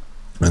 Mm-hmm.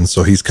 And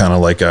so he's kind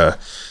of like a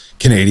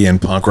Canadian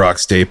punk rock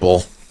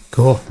staple.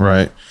 Cool.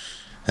 Right.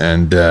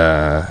 And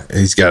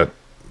he's got,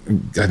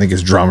 I think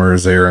his drummer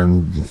is there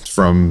and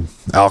from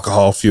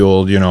Alcohol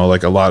Fueled,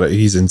 like a lot of,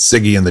 he's in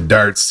Siggy and the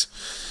Darts.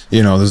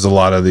 There's a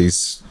lot of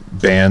these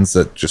bands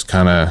that just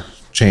kind of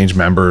change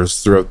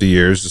members throughout the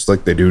years, just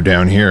like they do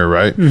down here,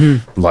 right?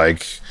 Mm-hmm.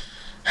 Like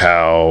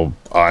how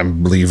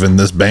I'm leaving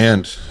this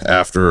band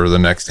after the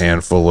next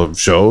handful of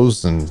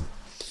shows, and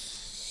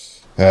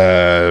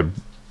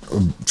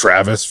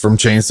Travis from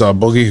Chainsaw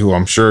Boogie, who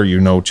I'm sure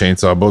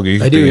Chainsaw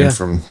Boogie. I do,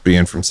 from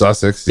being from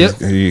Sussex. Yep.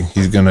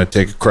 He's gonna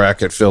take a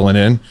crack at filling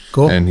in.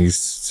 Cool. And he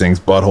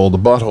sings Butthole to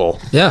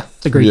Butthole. Yeah,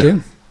 it's a great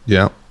tune.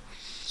 Yeah.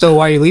 So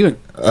why are you leaving?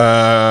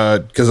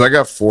 Because I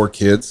got 4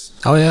 kids.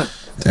 Oh yeah.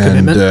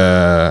 And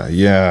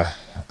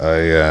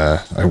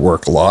I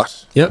work a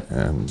lot. Yep.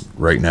 And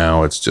right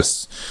now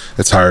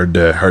it's hard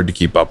to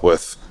keep up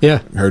with.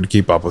 Yeah. Hard to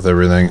keep up with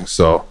everything.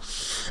 So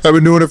I've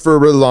been doing it for a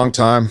really long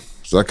time.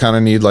 So I kind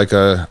of need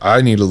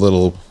I need a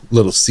little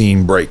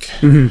scene break.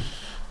 Mm-hmm.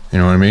 You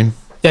know what I mean?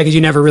 Yeah, because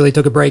you never really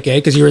took a break, eh?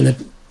 Because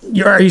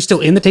are you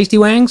still in the Tasty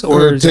Wangs?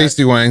 Or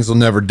Tasty Wangs will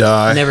never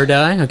die. Never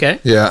die, okay.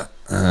 Yeah.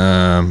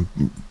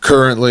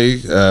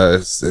 Currently,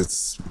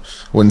 it's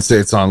wouldn't say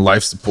it's on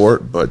life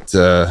support, but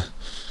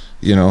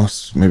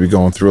maybe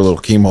going through a little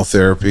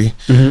chemotherapy.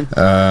 Mm-hmm.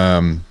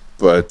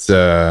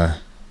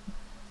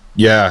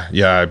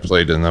 I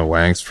played in the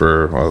Wangs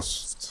for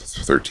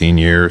 13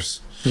 years.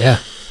 Yeah.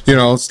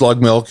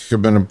 Slug Milk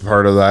have been a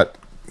part of that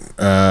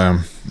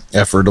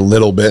effort a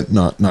little bit,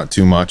 not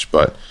too much,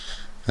 but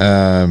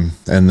and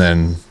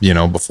then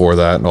before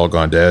that, All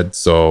Gone Dead.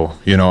 So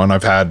and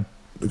I've had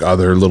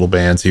other little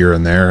bands here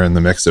and there in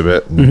the mix of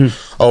it, and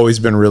always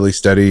been really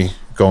steady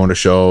going to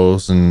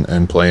shows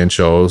and playing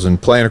shows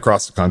and playing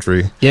across the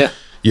country. Yeah.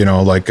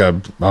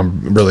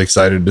 I'm really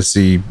excited to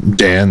see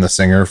Dan, the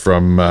singer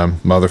from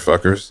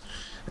Motherfuckers,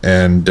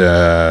 and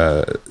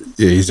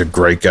he's a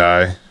great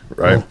guy,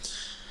 right? Oh.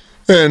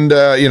 And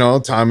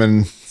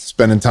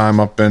spending time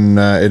up in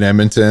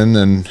Edmonton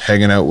and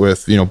hanging out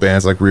with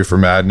bands like Reefer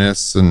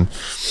Madness and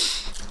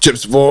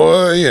Chips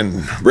Ahoy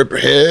and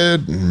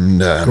Ripperhead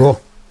and cool.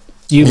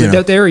 You lived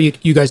out there, or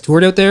you guys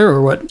toured out there,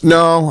 or what?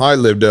 No, I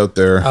lived out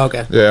there. Oh,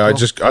 okay. Yeah,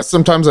 cool.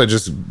 Sometimes I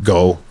just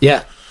go.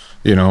 Yeah.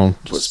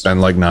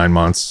 Spend like 9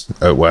 months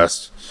out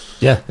west.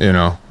 Yeah.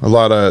 A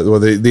lot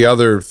of the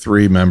other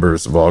 3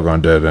 members of All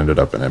Gone Dead ended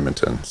up in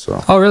Edmonton.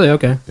 So. Oh, really?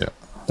 Okay. Yeah.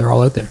 They're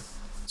all out there.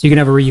 So you can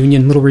have a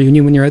little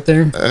reunion when you're out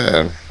there?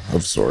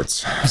 Of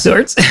sorts.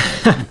 What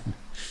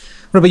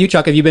about you,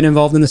 Chuck? Have you been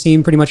involved in the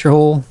scene pretty much your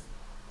whole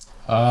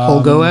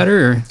go at it?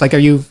 Or like,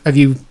 have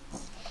you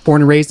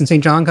born and raised in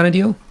St. John kind of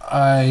deal?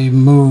 I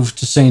moved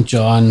to St.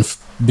 John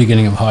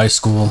beginning of high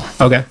school.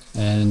 Okay.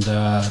 And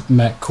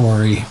met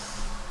Corey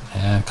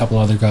a couple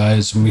other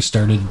guys, and we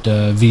started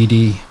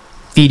VD.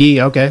 VD,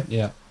 okay.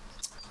 Yeah.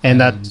 And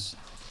that's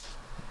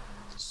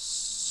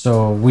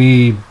so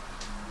we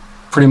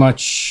pretty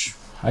much,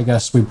 I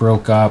guess we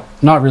broke up.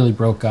 Not really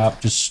broke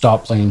up, just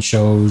stopped playing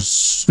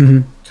shows.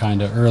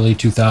 Kind of early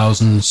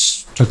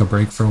 2000s. Took a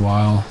break for a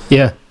while.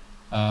 yeah.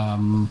 I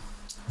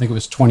think it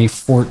was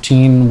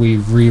 2014. We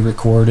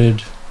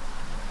re-recorded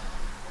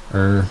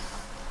or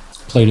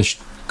played a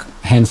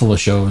handful of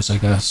shows, I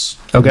guess.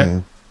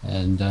 Okay.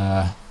 And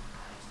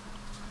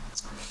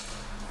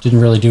didn't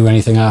really do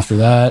anything after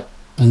that.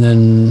 And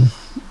then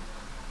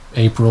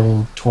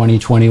April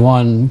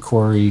 2021,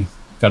 Corey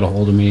got a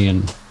hold of me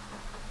and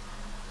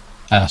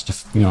asked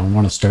if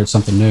want to start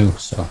something new.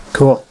 So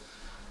Cool.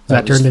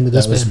 That turned into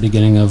this That was the band.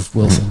 beginning of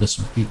Willful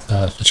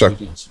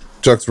Disobedience.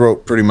 Chuck's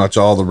wrote pretty much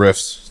all the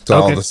riffs to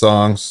all Okay. the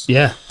songs.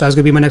 Yeah, that was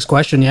gonna be my next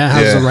question. Yeah, how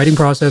does Yeah. the writing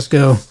process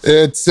go?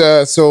 It's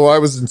so I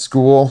was in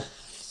school.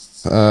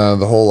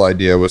 The whole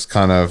idea was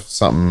kind of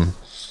something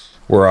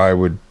where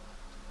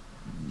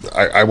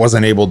I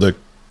wasn't able to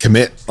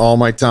commit all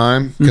my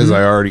time because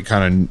I already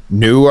kind of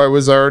knew I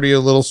was already a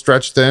little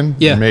stretched thin.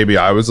 Yeah. Maybe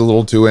I was a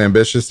little too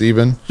ambitious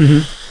even.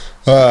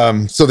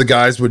 So the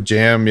guys would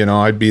jam,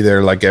 I'd be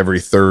there like every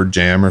third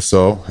jam or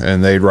so,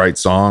 and they'd write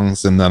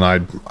songs, and then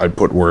I'd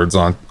put words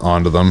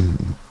onto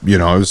them. It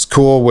was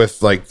cool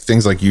with like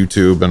things like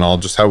YouTube and all,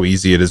 just how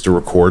easy it is to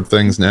record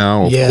things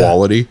now of Yeah.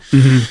 quality.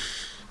 And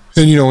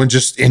and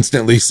just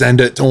instantly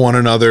send it to one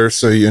another,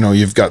 so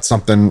you've got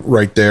something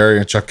right there.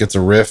 And Chuck gets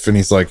a riff, and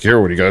he's like, "Here,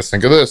 what do you guys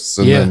think of this?"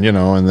 And Yeah.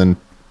 then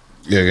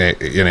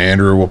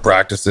Andrew will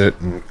practice it,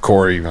 and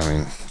Corey. I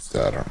mean,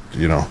 I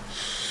don't,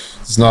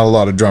 there's not a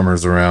lot of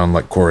drummers around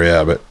like Corey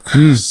Abbott,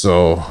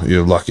 so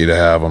you're lucky to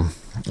have him.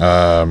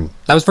 That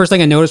was the first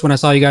thing I noticed when I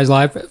saw you guys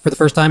live for the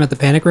first time at the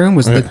Panic Room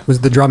was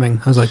the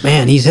drumming. I was like,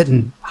 man, he's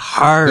hitting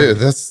hard. Yeah,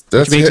 that's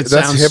makes it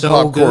sound hip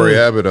hop so Corey good.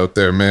 Abbott out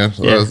there, man.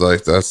 Yeah. I was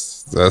like,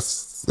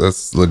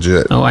 that's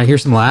legit. Oh, I hear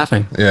some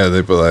laughing.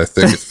 Yeah, but I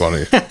think it's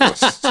funny.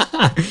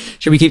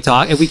 Should we keep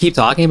talking? If we keep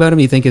talking about him,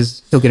 do you think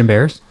he'll get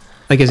embarrassed?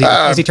 Like,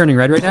 is he turning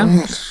red right now?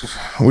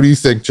 What do you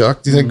think,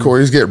 Chuck? Do you think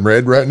Corey's getting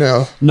red right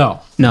now? No.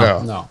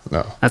 No.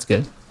 That's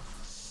good.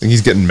 Think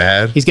he's getting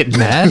mad? He's getting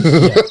mad.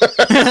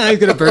 He's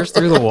gonna burst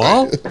through the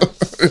wall.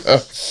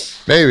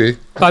 Maybe.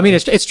 I mean,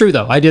 it's true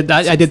though. I did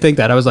think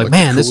that. I was like,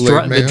 man, this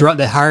Kool-Aid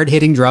the hard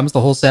hitting drums, the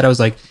whole set. I was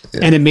like,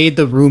 and it made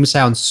the room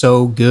sound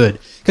so good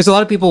because a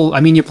lot of people.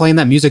 I mean, you're playing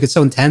that music; it's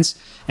so intense,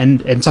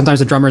 and sometimes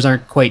the drummers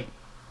aren't quite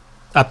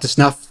up to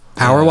snuff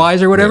power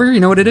wise or whatever. Yeah. You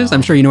know what it is?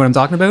 I'm sure you know what I'm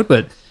talking about.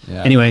 But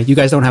Yeah. anyway, you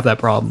guys don't have that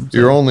problem. So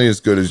You're only as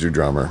good as your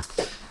drummer.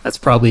 that's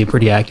probably a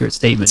pretty accurate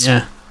statement.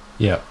 Yeah,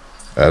 Yeah.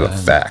 That's a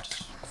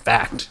fact.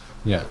 fact.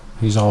 Yeah.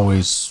 He's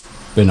always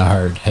been a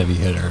hard, heavy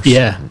hitter. So,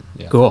 Yeah.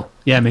 Yeah. Cool.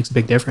 Yeah, it makes a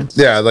big difference.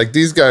 Yeah, like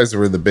these guys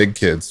were the big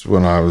kids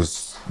when I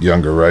was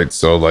younger, right?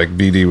 So like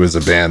VD was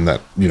a band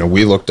that,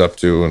 we looked up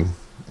to and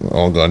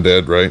All Gone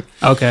Dead, right?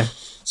 Okay.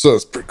 So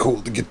it's pretty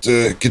cool to get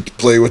to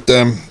play with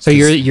them. So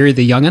you're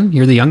the youngin.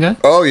 You're the young guy.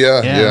 Oh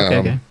yeah, Yeah, yeah,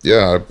 okay.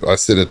 yeah. I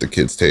sit at the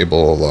kids'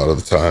 table a lot of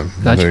the time.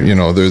 Gotcha.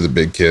 They're the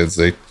big kids.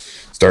 They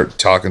start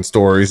talking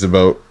stories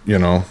about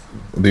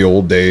the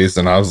old days,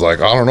 and I was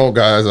like, I don't know,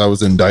 guys. I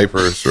was in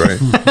diapers, right?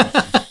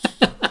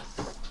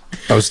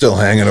 I was still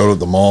hanging out at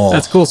the mall.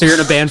 That's cool. So you're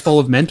in a band full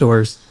of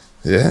mentors.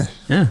 Yeah.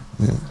 Yeah.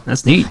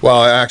 That's neat.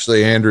 Well,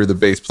 actually, Andrew, the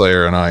bass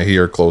player, and he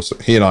are closer.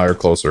 He and I are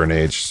closer in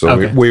age, so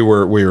Okay. we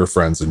were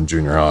friends in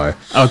junior high.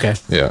 Okay.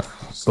 Yeah.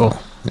 Cool.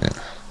 Yeah.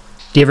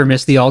 Do you ever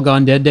miss the All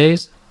Gone Dead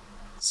days?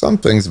 Some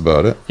things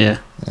about it. Yeah.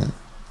 Yeah,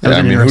 was I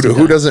an mean, interesting who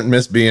time. doesn't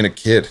miss being a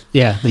kid,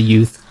 Yeah, the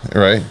youth.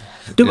 right?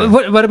 Yeah.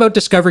 What about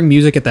discovering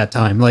music at that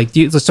time? Like,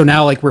 so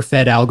now like we're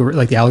fed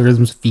like the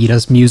algorithms feed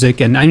us music,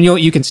 and I know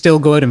you can still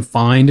go out and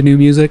find new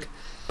music,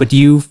 but do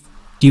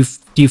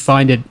you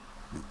find it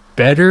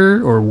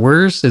better or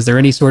worse? Is there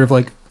any sort of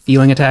like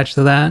feeling attached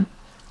to that?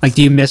 Like,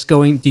 do you miss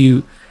going?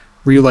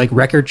 Were you like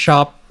record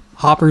shop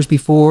hoppers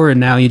before, and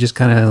now you just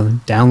kind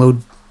of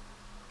download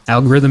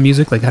algorithm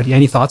music? Like,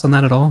 any thoughts on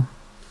that at all?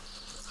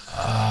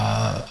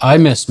 I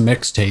miss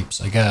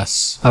mixtapes, I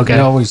guess. Okay. We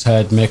always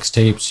had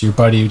mixtapes. Your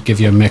buddy would give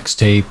you a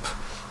mixtape.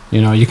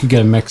 You could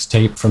get a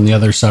mixtape from the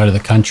other side of the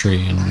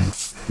country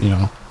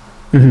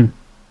and,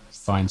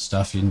 find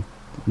stuff you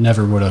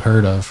never would have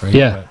heard of, right?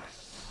 Yeah.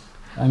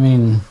 But, I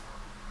mean,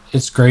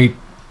 it's great,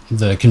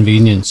 the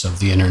convenience of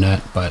the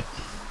internet, but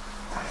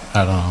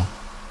I don't know.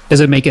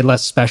 Does it make it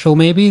less special?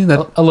 Maybe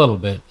that. A little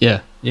bit. Yeah.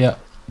 Yeah.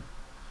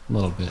 A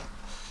little bit.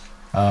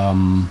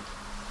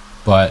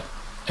 But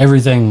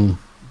everything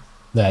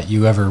that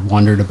you ever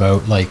wondered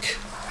about, like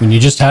when you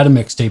just had a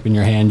mixtape in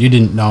your hand, you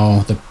didn't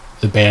know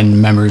the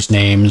band members'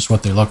 names,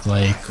 what they looked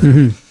like.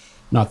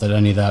 Not that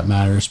any of that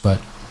matters, but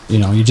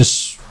you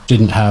just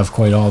didn't have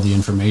quite all the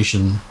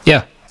information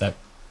Yeah. that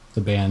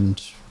the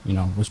band,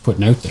 was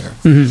putting out there,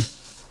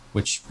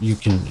 which you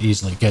can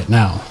easily get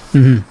now.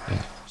 Yeah,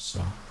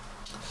 so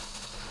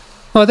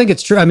Well, I think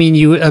it's true. I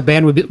mean, a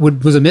band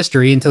was a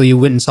mystery until you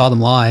went and saw them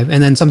live,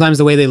 and then sometimes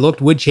the way they looked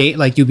would change.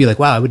 Like you'd be like,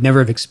 "Wow, I would never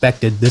have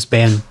expected this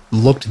band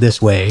looked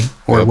this way,"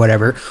 or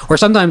whatever. Or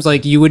sometimes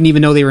like you wouldn't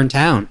even know they were in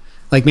town.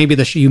 Like maybe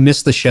you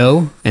missed the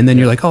show, and then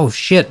you're like, "Oh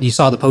shit!" You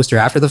saw the poster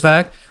after the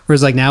fact.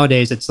 Whereas like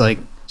nowadays, it's like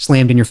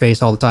slammed in your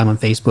face all the time on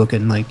Facebook,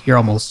 and like you're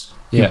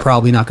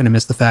probably not going to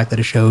miss the fact that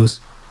a show's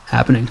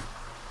happening.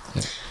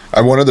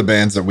 One of the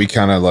bands that we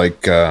kind of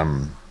like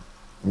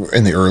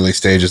in the early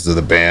stages of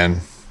the band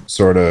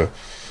sort of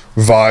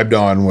vibed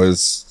on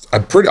was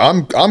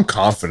I'm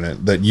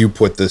confident that you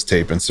put this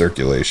tape in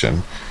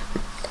circulation,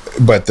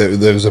 but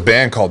there was a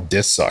band called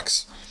Dis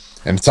Sucks,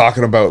 and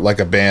talking about like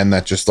a band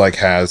that just like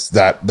has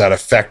that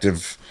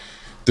effective.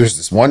 There's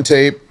this one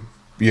tape,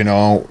 you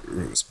know,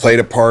 it was played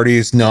at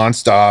parties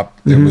nonstop.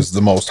 It was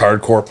the most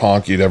hardcore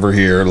punk you'd ever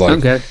hear.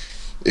 Like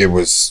it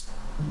was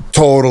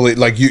totally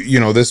like you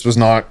know, this was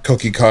not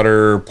cookie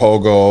cutter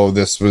pogo.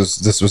 This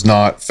was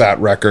not Fat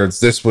Records.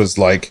 This was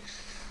like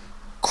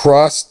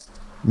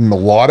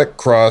melodic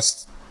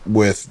crust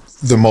with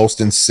the most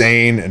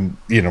insane and,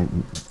 you know,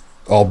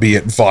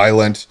 albeit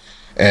violent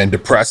and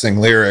depressing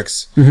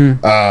lyrics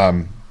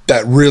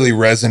that really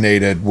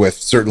resonated with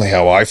certainly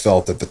how I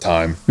felt at the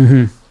time.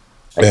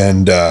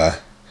 And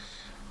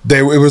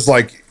it was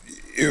like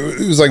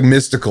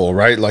mystical,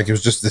 right? Like it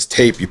was just this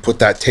tape. You put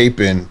that tape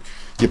in,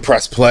 you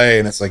press play,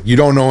 and it's like you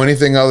don't know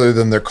anything other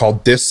than they're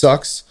called Dis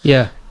Sucks.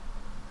 Yeah.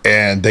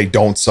 And they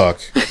don't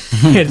suck.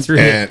 It's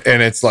really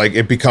and it's like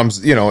it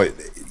becomes, you know,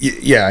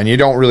 yeah, and you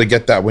don't really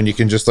get that when you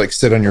can just like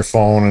sit on your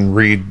phone and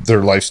read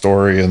their life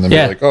story and then be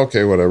like,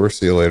 okay, whatever,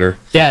 see you later.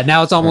 Yeah,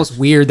 now it's almost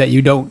weird that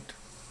you don't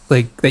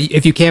like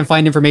if you can't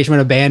find information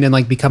about a band and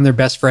like become their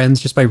best friends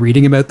just by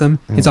reading about them.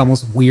 It's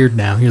almost weird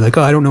now. You're like,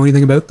 oh, I don't know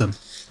anything about them.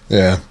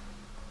 Yeah.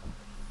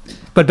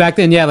 But back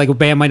then, yeah, like a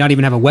band might not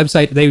even have a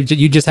website.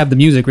 You just have the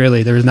music,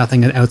 really. There was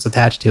nothing else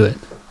attached to it.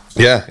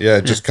 Yeah,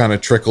 it just kind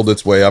of trickled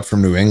its way up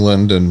from New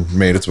England and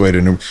made its way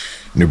to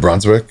New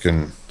Brunswick,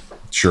 and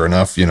sure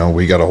enough, you know,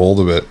 we got a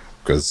hold of it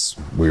because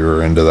we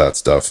were into that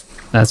stuff.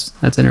 That's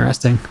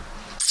interesting.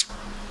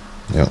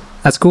 Yeah,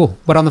 that's cool.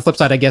 But on the flip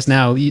side, I guess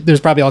now there's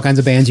probably all kinds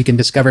of bands you can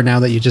discover now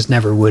that you just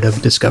never would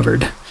have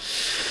discovered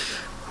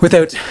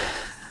without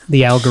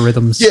the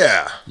algorithms.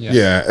 Yeah,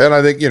 and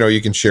I think, you know, you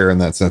can share in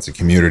that sense of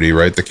community,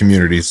 right? The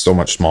community is so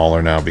much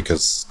smaller now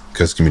because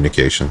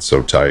communication's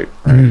so tight.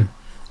 Right?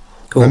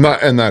 Cool.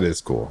 And that is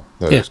cool.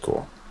 That is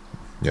cool.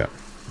 Yeah.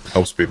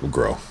 Helps people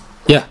grow.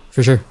 Yeah,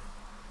 for sure.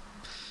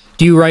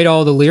 Do you write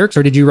all the lyrics,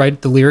 or did you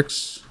write the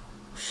lyrics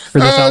for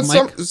this album,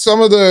 Mike?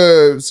 Some of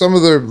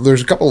the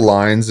there's a couple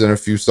lines in a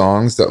few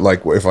songs that,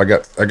 like, if I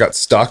got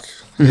stuck,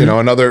 you know,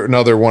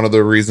 another one of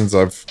the reasons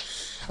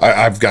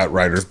I've got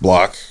writer's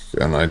block,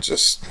 and I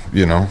just,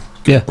 you know,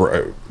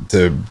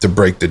 to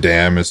break the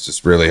dam is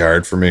just really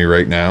hard for me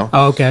right now.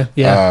 Oh, okay.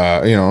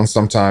 Yeah. You know, and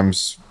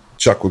sometimes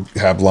Chuck would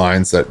have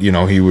lines that, you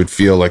know, he would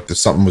feel like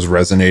something was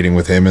resonating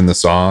with him in the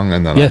song,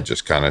 and then I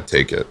just kind of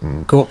take it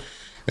and go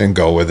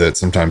with it.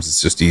 Sometimes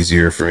it's just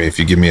easier for me if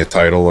you give me a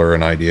title or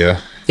an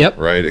idea. Yep.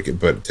 Right.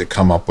 But to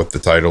come up with the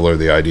title or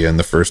the idea in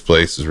the first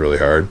place is really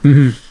hard.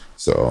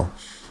 So,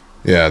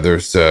 yeah,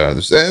 there's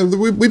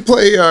we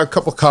play a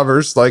couple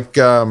covers, like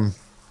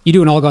you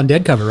do an All Gone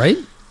Dead cover, right?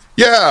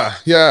 Yeah.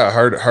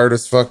 Hard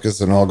as Fuck is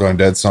an All Gone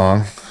Dead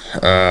song.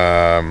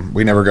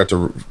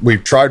 We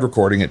tried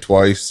recording it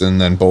twice,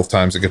 and then both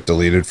times it got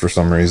deleted for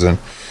some reason.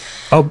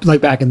 Oh,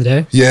 like back in the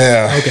day?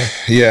 Yeah. Okay.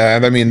 Yeah,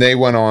 and I mean, they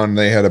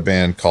had a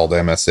band called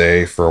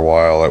MSA for a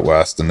while at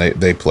West, and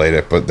they played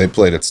it, but they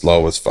played it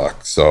slow as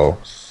fuck. So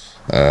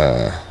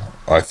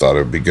I thought it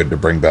would be good to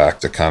bring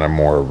back the kind of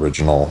more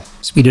original,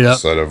 speed it up,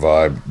 sort of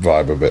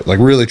vibe of it. Like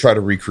really try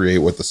to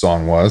recreate what the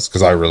song was,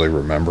 because I really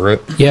remember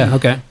it. Yeah.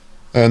 Okay.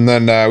 And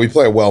then we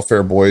play a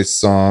Welfare Boys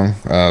song.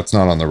 It's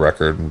not on the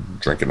record. I'm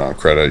drinking on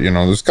credit. You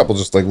know, there's a couple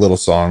just like little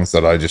songs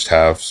that I just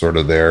have sort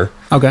of there.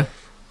 Okay.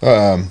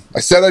 I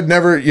said I'd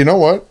never, you know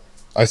what?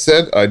 I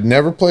said I'd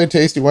never play a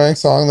Tasty Wang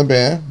song in the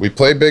band. We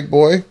played Big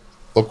Boy.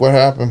 Look what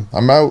happened.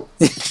 I'm out.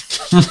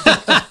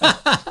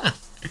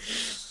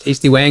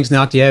 Tasty Wang's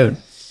knocked you out.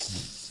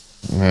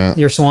 Yeah.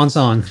 Your swan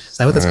song. Is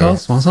that what that's called?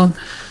 Swan song?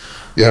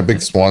 Yeah,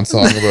 big swan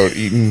song about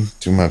eating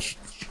too much.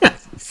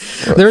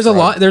 There's a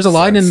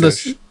line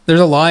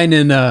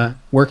in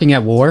Working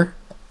at War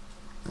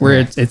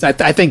where it's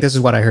I think this is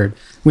what I heard.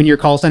 When your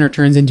call center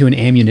turns into an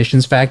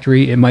ammunitions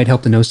factory, it might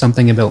help to know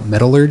something about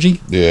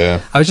metallurgy.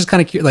 Yeah. I was just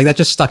kind of curious, like that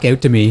just stuck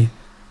out to me.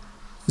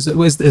 Is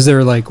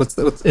there like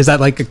is that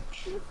like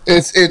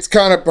it's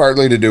kind of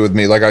partly to do with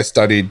me. Like I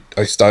studied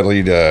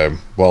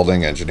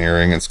welding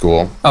engineering in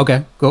school.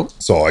 Okay, cool.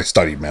 So I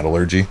studied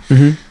metallurgy.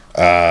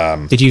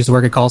 Did you used to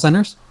work at call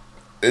centers?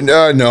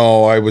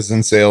 No, I was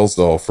in sales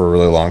though for a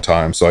really long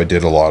time. So I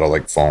did a lot of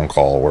like phone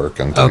call work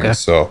and things. Okay.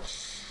 So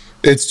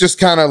it's just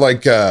kind of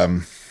like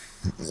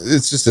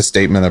it's just a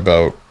statement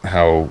about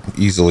how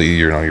easily,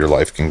 you know, your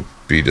life can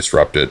be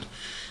disrupted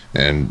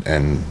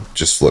and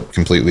just flip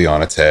completely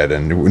on its head,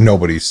 and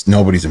nobody's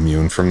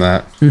immune from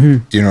that.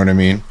 Do you know what I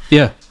mean?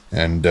 Yeah.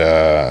 And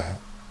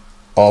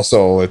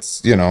also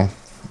it's, you know,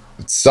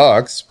 it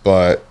sucks,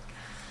 but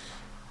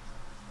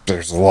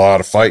there's a lot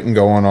of fighting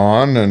going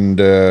on, and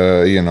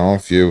you know,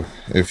 if you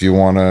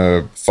want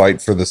to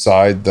fight for the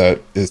side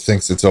that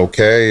thinks it's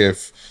okay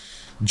if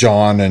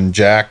John and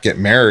Jack get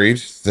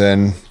married,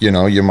 then you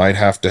know you might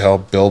have to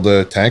help build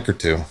a tank or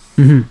two,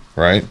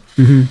 right?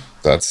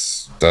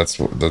 That's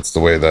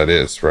the way that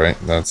is, right?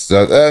 And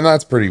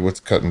that's pretty what's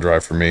cut and dry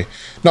for me.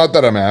 Not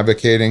that I'm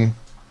advocating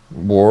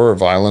war or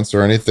violence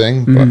or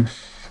anything, but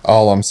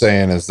all I'm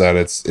saying is that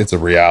it's a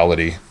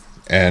reality,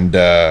 and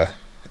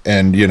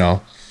you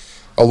know,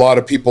 a lot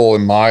of people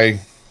in my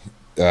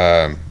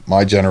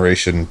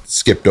generation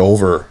skipped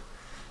over,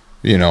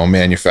 you know,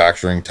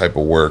 manufacturing type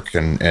of work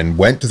and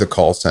went to the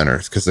call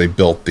centers because they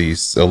built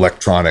these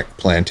electronic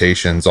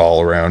plantations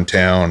all around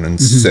town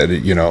and said,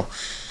 you know,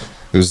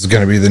 it was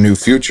going to be the new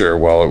future.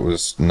 Well, it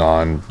was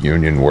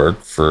non-union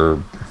work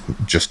for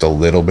just a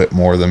little bit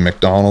more than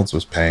McDonald's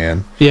was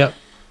paying. Yep.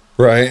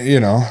 Right. You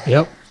know.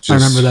 Yep. I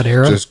remember that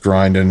era. Just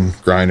grinding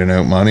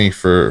out money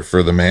for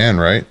the man.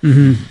 Right.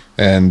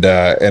 And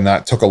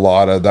that took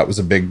that was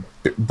a big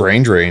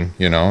brain drain,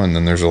 you know, and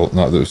then there's a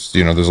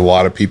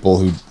lot of people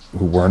who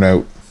weren't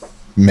out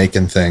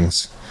making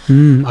things.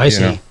 I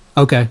see. Know?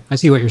 Okay. I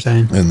see what you're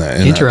saying. In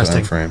that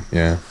time frame.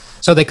 Yeah.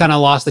 So they kind of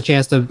lost the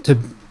chance to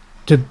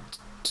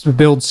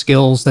build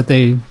skills that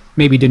they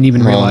maybe didn't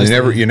even realize.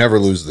 You never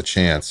lose the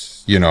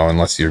chance, you know,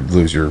 unless you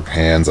lose your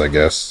hands, I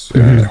guess,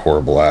 in a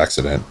horrible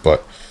accident.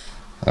 But,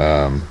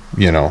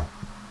 you know,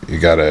 you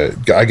gotta,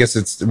 I guess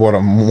it's what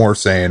I'm more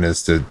saying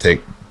is to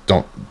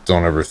don't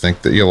ever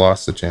think that you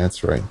lost the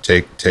chance, right?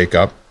 Take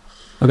up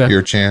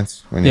your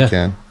chance when you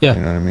can. Yeah.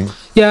 You know what I mean?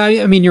 Yeah.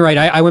 I mean, you're right.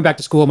 I went back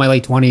to school in my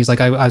late 20s.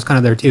 Like I was kind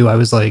of there too. I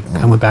was like,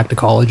 I went back to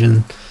college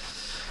and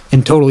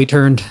totally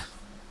turned,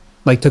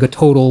 like took a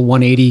total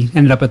 180,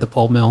 ended up at the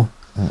pulp mill.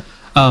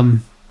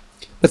 Do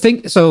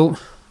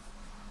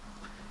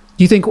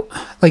you think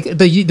like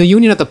the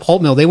union at the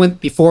pulp mill, they went,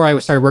 before I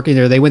started working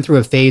there, they went through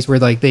a phase where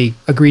like they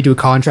agreed to a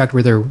contract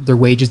where their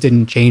wages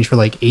didn't change for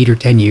like 8 or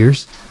 10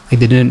 years. Like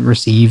they didn't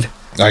receive.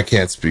 I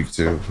can't speak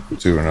to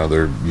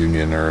another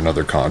union or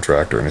another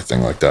contract or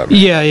anything like that,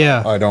 man.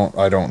 Yeah. I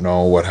don't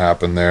know what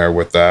happened there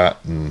with that,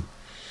 and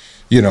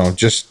you know,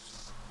 just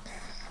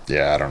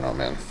I don't know,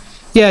 man.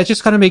 Yeah, it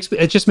just makes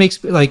the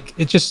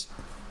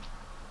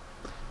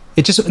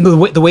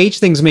wage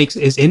things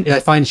I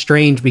find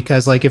strange,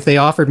 because like if they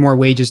offered more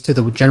wages to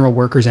the general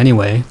workers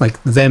anyway, like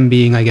them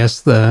being, I guess,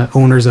 the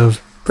owners of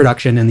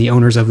production and the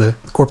owners of the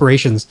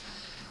corporations,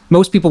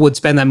 most people would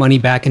spend that money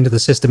back into the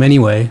system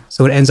anyway,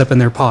 so it ends up in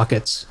their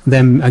pockets,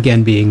 them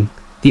again being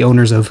the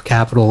owners of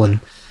capital and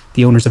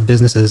the owners of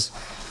businesses.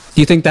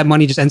 Do you think that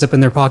money just ends up in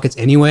their pockets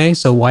anyway,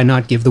 so why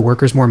not give the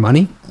workers more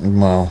money?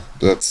 Well,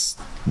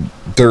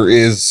 there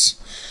is,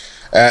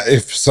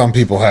 if some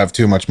people have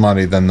too much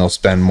money, then they'll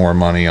spend more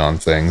money on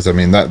things. I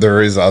mean, that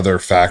there is other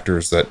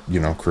factors that, you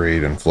know,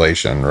 create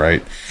inflation,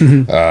 right?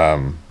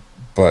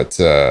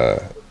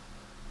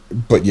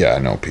 But yeah, I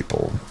know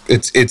people.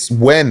 It's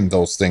when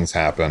those things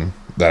happen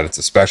that it's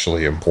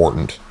especially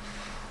important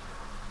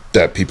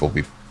that people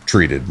be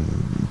treated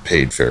and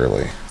paid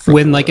fairly.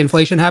 When like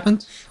inflation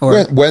happens,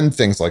 or when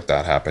things like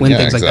that happen.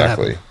 Yeah,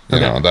 exactly. You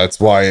know, that's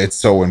why it's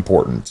so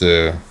important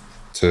to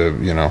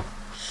you know,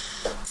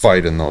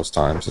 fight in those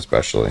times,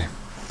 especially.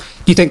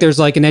 Do you think there's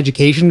like an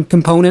education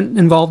component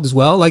involved as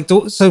well? Like,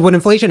 so when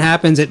inflation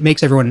happens, it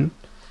makes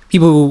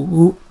people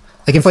who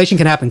like, inflation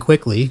can happen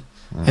quickly,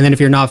 and then if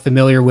you're not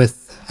familiar with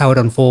how it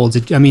unfolds,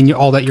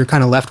 all that you're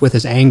kind of left with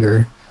is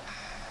anger.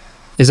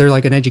 Is there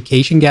like an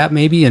education gap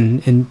maybe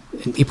in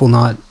people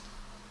not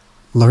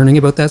learning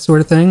about that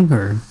sort of thing?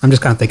 Or I'm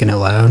just kind of thinking out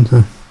loud.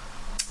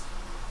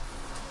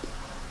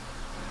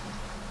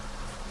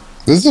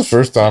 This is the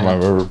first time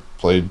I've ever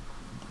played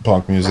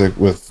punk music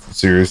with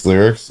serious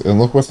lyrics, and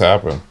look what's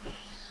happened.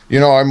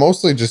 You know, I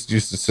mostly just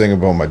used to sing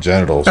about my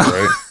genitals,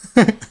 right?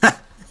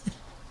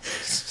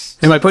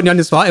 Am I putting you on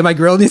the spot? Am I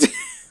grilling you?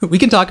 We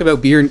can talk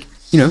about beer and,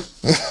 you know,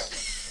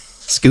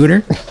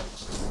 Scooter.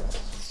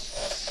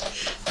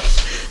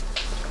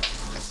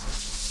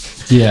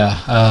 Yeah.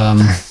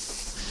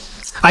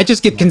 I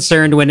just get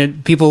concerned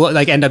when people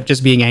like end up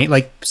just being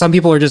like, some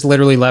people are just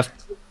literally left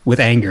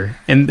with anger,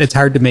 and it's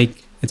hard to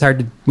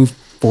move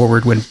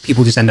forward when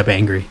people just end up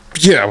angry.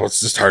 Yeah, well, it's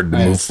just hard to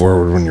move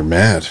forward when you're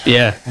mad.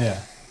 Yeah,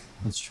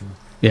 that's true.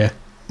 Yeah,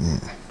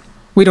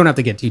 we don't have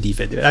to get too deep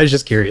into it. I was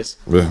just curious.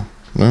 Yeah,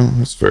 no,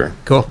 that's fair.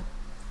 Cool.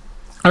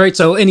 All right,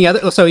 so you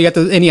got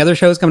any other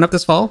shows coming up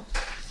this fall?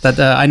 That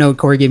I know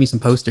Corey gave me some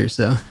posters.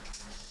 So,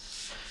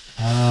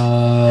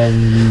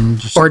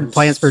 or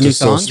plans for new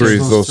songs.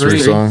 Those three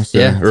songs,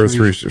 or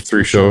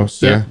three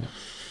shows. Yeah.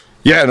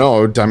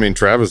 No, I mean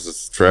Travis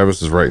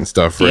is writing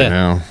stuff right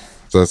now.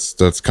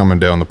 That's coming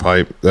down the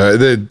pipe.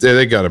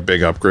 They got a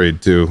big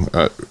upgrade too.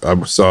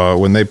 I saw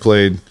when they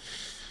played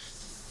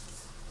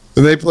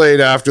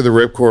after the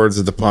Ripcords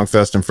at the Punk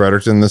Fest in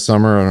Fredericton this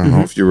summer. I don't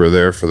know if you were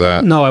there for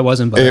that. No, I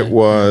wasn't. But it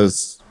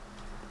was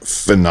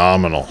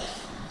phenomenal.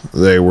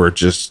 They were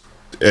just.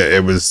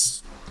 It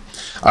was.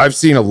 I've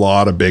seen a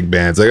lot of big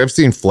bands. Like I've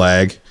seen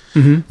Flag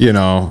You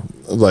know,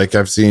 like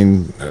I've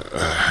seen,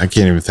 I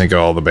can't even think of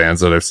all the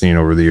bands that I've seen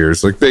over the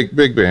years. Like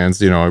big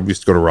bands. You know, I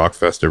used to go to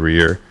Rockfest every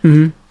year.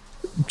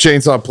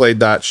 Chainsaw played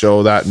that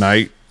show that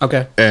night.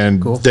 Okay.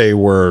 And they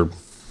were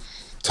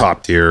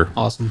top tier.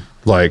 Awesome.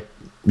 Like,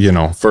 you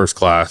know, first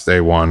class,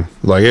 A1.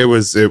 Like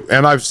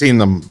and I've seen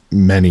them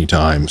many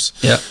times.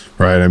 Yeah.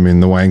 Right. I mean,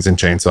 the Wangs and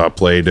Chainsaw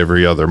played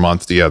every other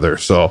month together.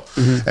 So,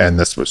 and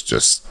this was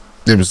just,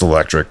 it was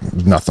electric.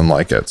 Nothing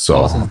like it.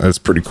 So it's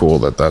pretty cool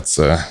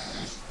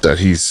that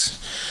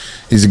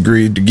he's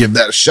agreed to give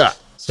that a shot.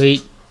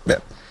 Sweet. Yeah.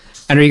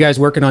 And are you guys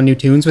working on new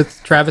tunes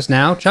with Travis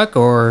now, Chuck,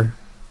 or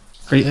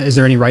is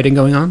there any writing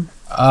going on?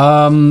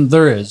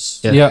 There is.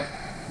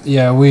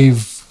 Yeah.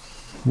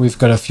 We've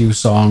got a few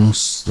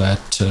songs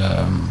that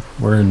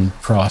we're in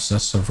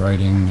process of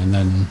writing, and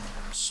then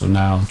so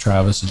now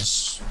Travis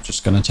is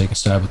just gonna take a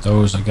stab at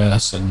those, I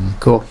guess. And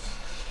cool.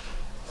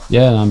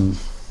 Yeah,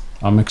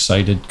 I'm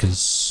excited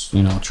because,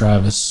 you know,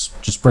 Travis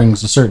just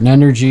brings a certain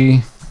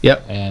energy.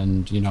 Yep.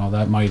 And, you know,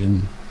 that might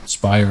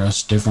inspire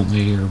us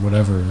differently or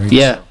whatever, right?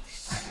 Yeah.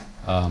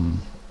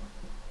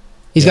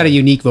 He's got a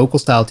unique vocal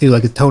style too.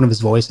 Like the tone of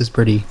his voice is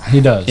pretty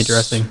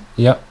interesting.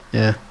 Yep.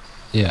 Yeah.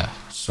 Yeah.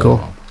 So,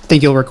 cool.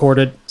 Think you'll record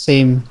it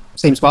same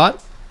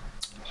spot?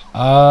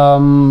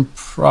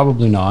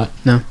 Probably not.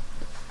 No.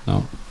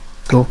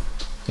 Cool.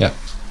 Yeah.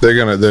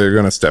 They're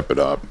gonna step it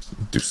up.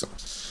 Do something.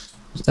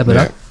 Step it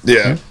up.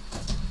 Yeah.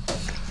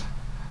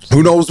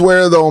 Who knows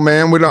where though,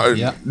 man? We don't.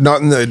 Yeah.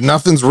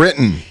 Nothing's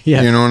written.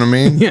 Yeah. You know what I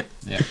mean? Yeah.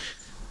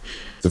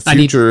 The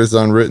future is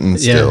unwritten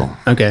still.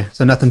 Yeah. Okay.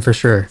 So nothing for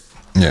sure.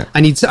 Yeah.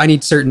 I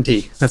need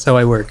certainty. That's how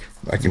I work.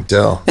 I can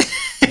tell.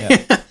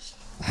 Yeah.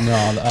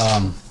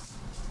 No.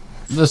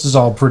 This is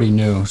all pretty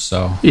new,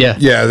 so. Yeah.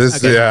 Yeah.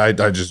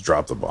 I just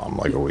dropped the bomb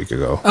like a week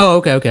ago. Oh,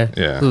 okay.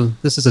 Yeah. Ooh,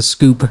 this is a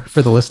scoop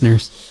for the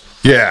listeners.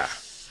 Yeah.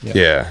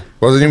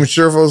 Wasn't even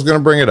sure if I was gonna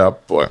bring it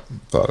up, but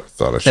thought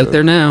I It's should. out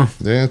there now.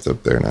 Yeah, it's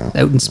up there now.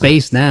 Out in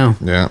space now.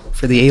 Yeah.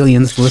 For the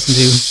aliens to listen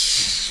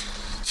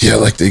to. Yeah,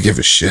 like they give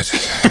a shit.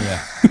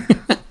 Yeah.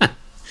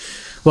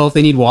 Well, if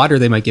they need water,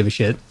 they might give a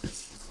shit.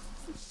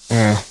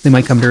 Yeah. They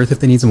might come to Earth if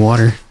they need some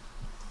water.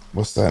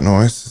 What's that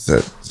noise? Is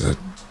that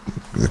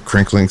the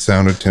crinkling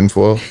sound of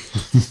tinfoil?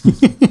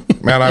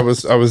 Man, I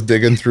was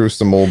digging through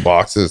some old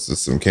boxes of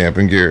some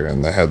camping gear,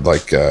 and they had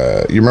like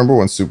you remember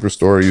when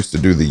Superstore used to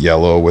do the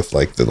yellow with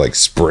like the like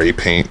spray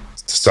paint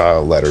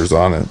style letters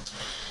on it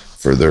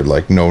for their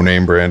like no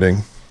name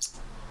branding?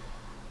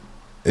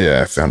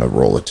 Yeah, I found a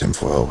roll of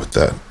tinfoil with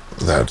that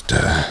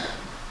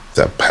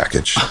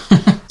package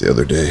the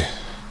other day.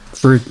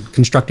 For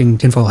constructing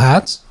tinfoil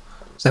hats?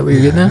 Is that what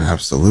you're getting at?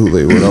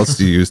 Absolutely. What else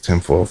do you use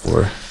tinfoil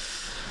for?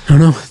 I don't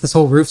know. This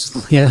whole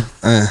roof's,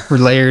 we're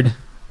layered.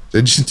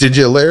 Did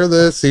you layer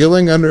the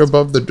ceiling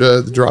above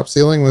the drop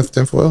ceiling with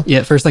tinfoil?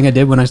 Yeah, first thing I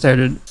did when I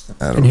started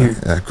in here.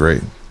 Yeah,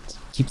 great.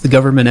 Keep the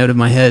government out of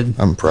my head.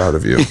 I'm proud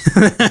of you.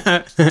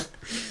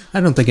 I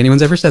don't think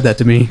anyone's ever said that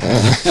to me.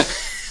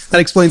 That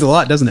explains a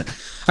lot, doesn't it?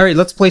 All right,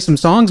 let's play some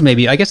songs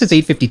maybe. I guess it's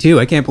 8:52.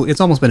 I can't believe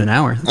it's almost been an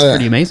hour. That's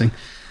pretty amazing.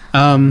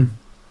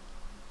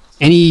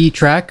 Any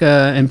track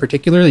in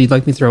particular that you'd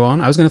like me to throw on?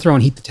 I was going to throw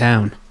on Heat the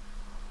Town.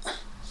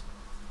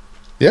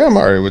 Yeah, I'm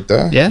alright with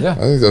that. Yeah? I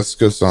think that's a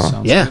good song.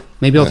 Sounds Yeah, good.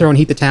 maybe I'll throw on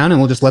Heat the Town and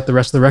we'll just let the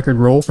rest of the record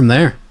roll from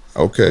there.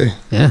 Okay.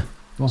 Yeah.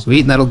 Cool.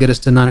 Sweet, and that'll get us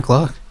to 9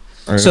 o'clock.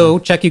 Right. So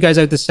check you guys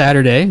out this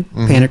Saturday,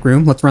 Panic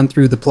Room. Let's run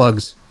through the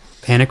plugs.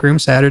 Panic Room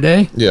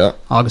Saturday, Yeah.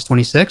 August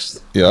 26th.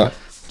 Yeah.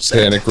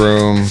 Panic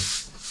Room.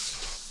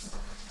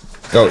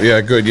 Oh, yeah,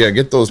 good. Yeah,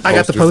 get those posters I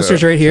got the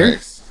posters out. right here.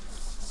 Thanks.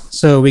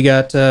 So we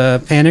got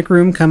Panic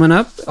Room coming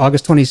up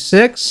August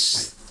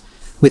 26th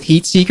with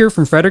Heat Seeker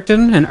from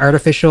Fredericton and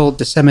Artificial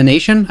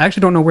Dissemination. I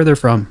actually don't know where they're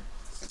from.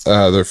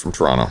 They're from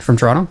Toronto. From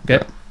Toronto?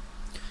 Okay.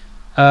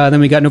 Then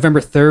we got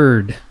November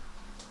 3rd.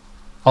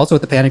 Also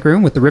at the Panic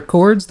Room with the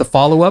Ripcords, the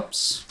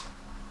follow-ups,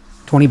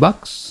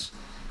 $20.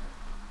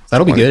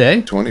 That'll be good,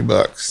 eh? $20.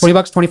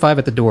 $20, 25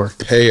 at the door.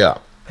 Pay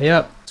up. Pay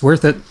up. It's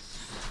worth it.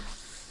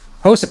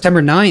 Oh,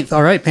 September 9th.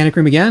 All right, Panic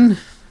Room again.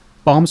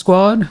 Bomb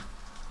Squad.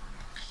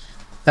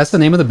 That's the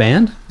name of the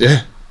band?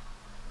 Yeah.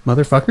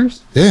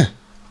 Motherfuckers? Yeah.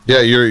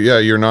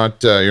 You're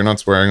not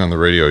swearing on the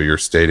radio. You're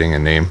stating a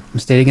name. I'm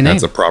stating a name.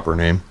 That's a proper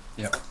name.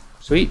 Yep.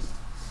 Sweet.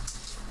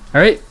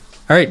 All right.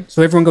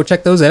 So everyone go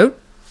check those out.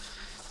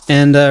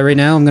 And right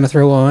now I'm going to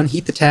throw on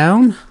Heat the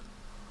Town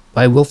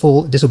by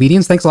Willful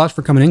Disobedience. Thanks a lot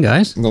for coming in,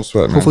 guys. No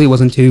sweat, man. Hopefully it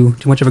wasn't too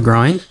much of a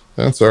grind.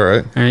 That's all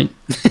right. All right.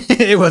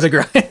 It was a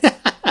grind.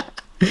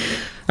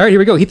 All right, here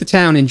we go. Heat the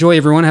Town. Enjoy,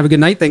 everyone. Have a good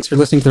night. Thanks for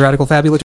listening to the Radical Fabulous.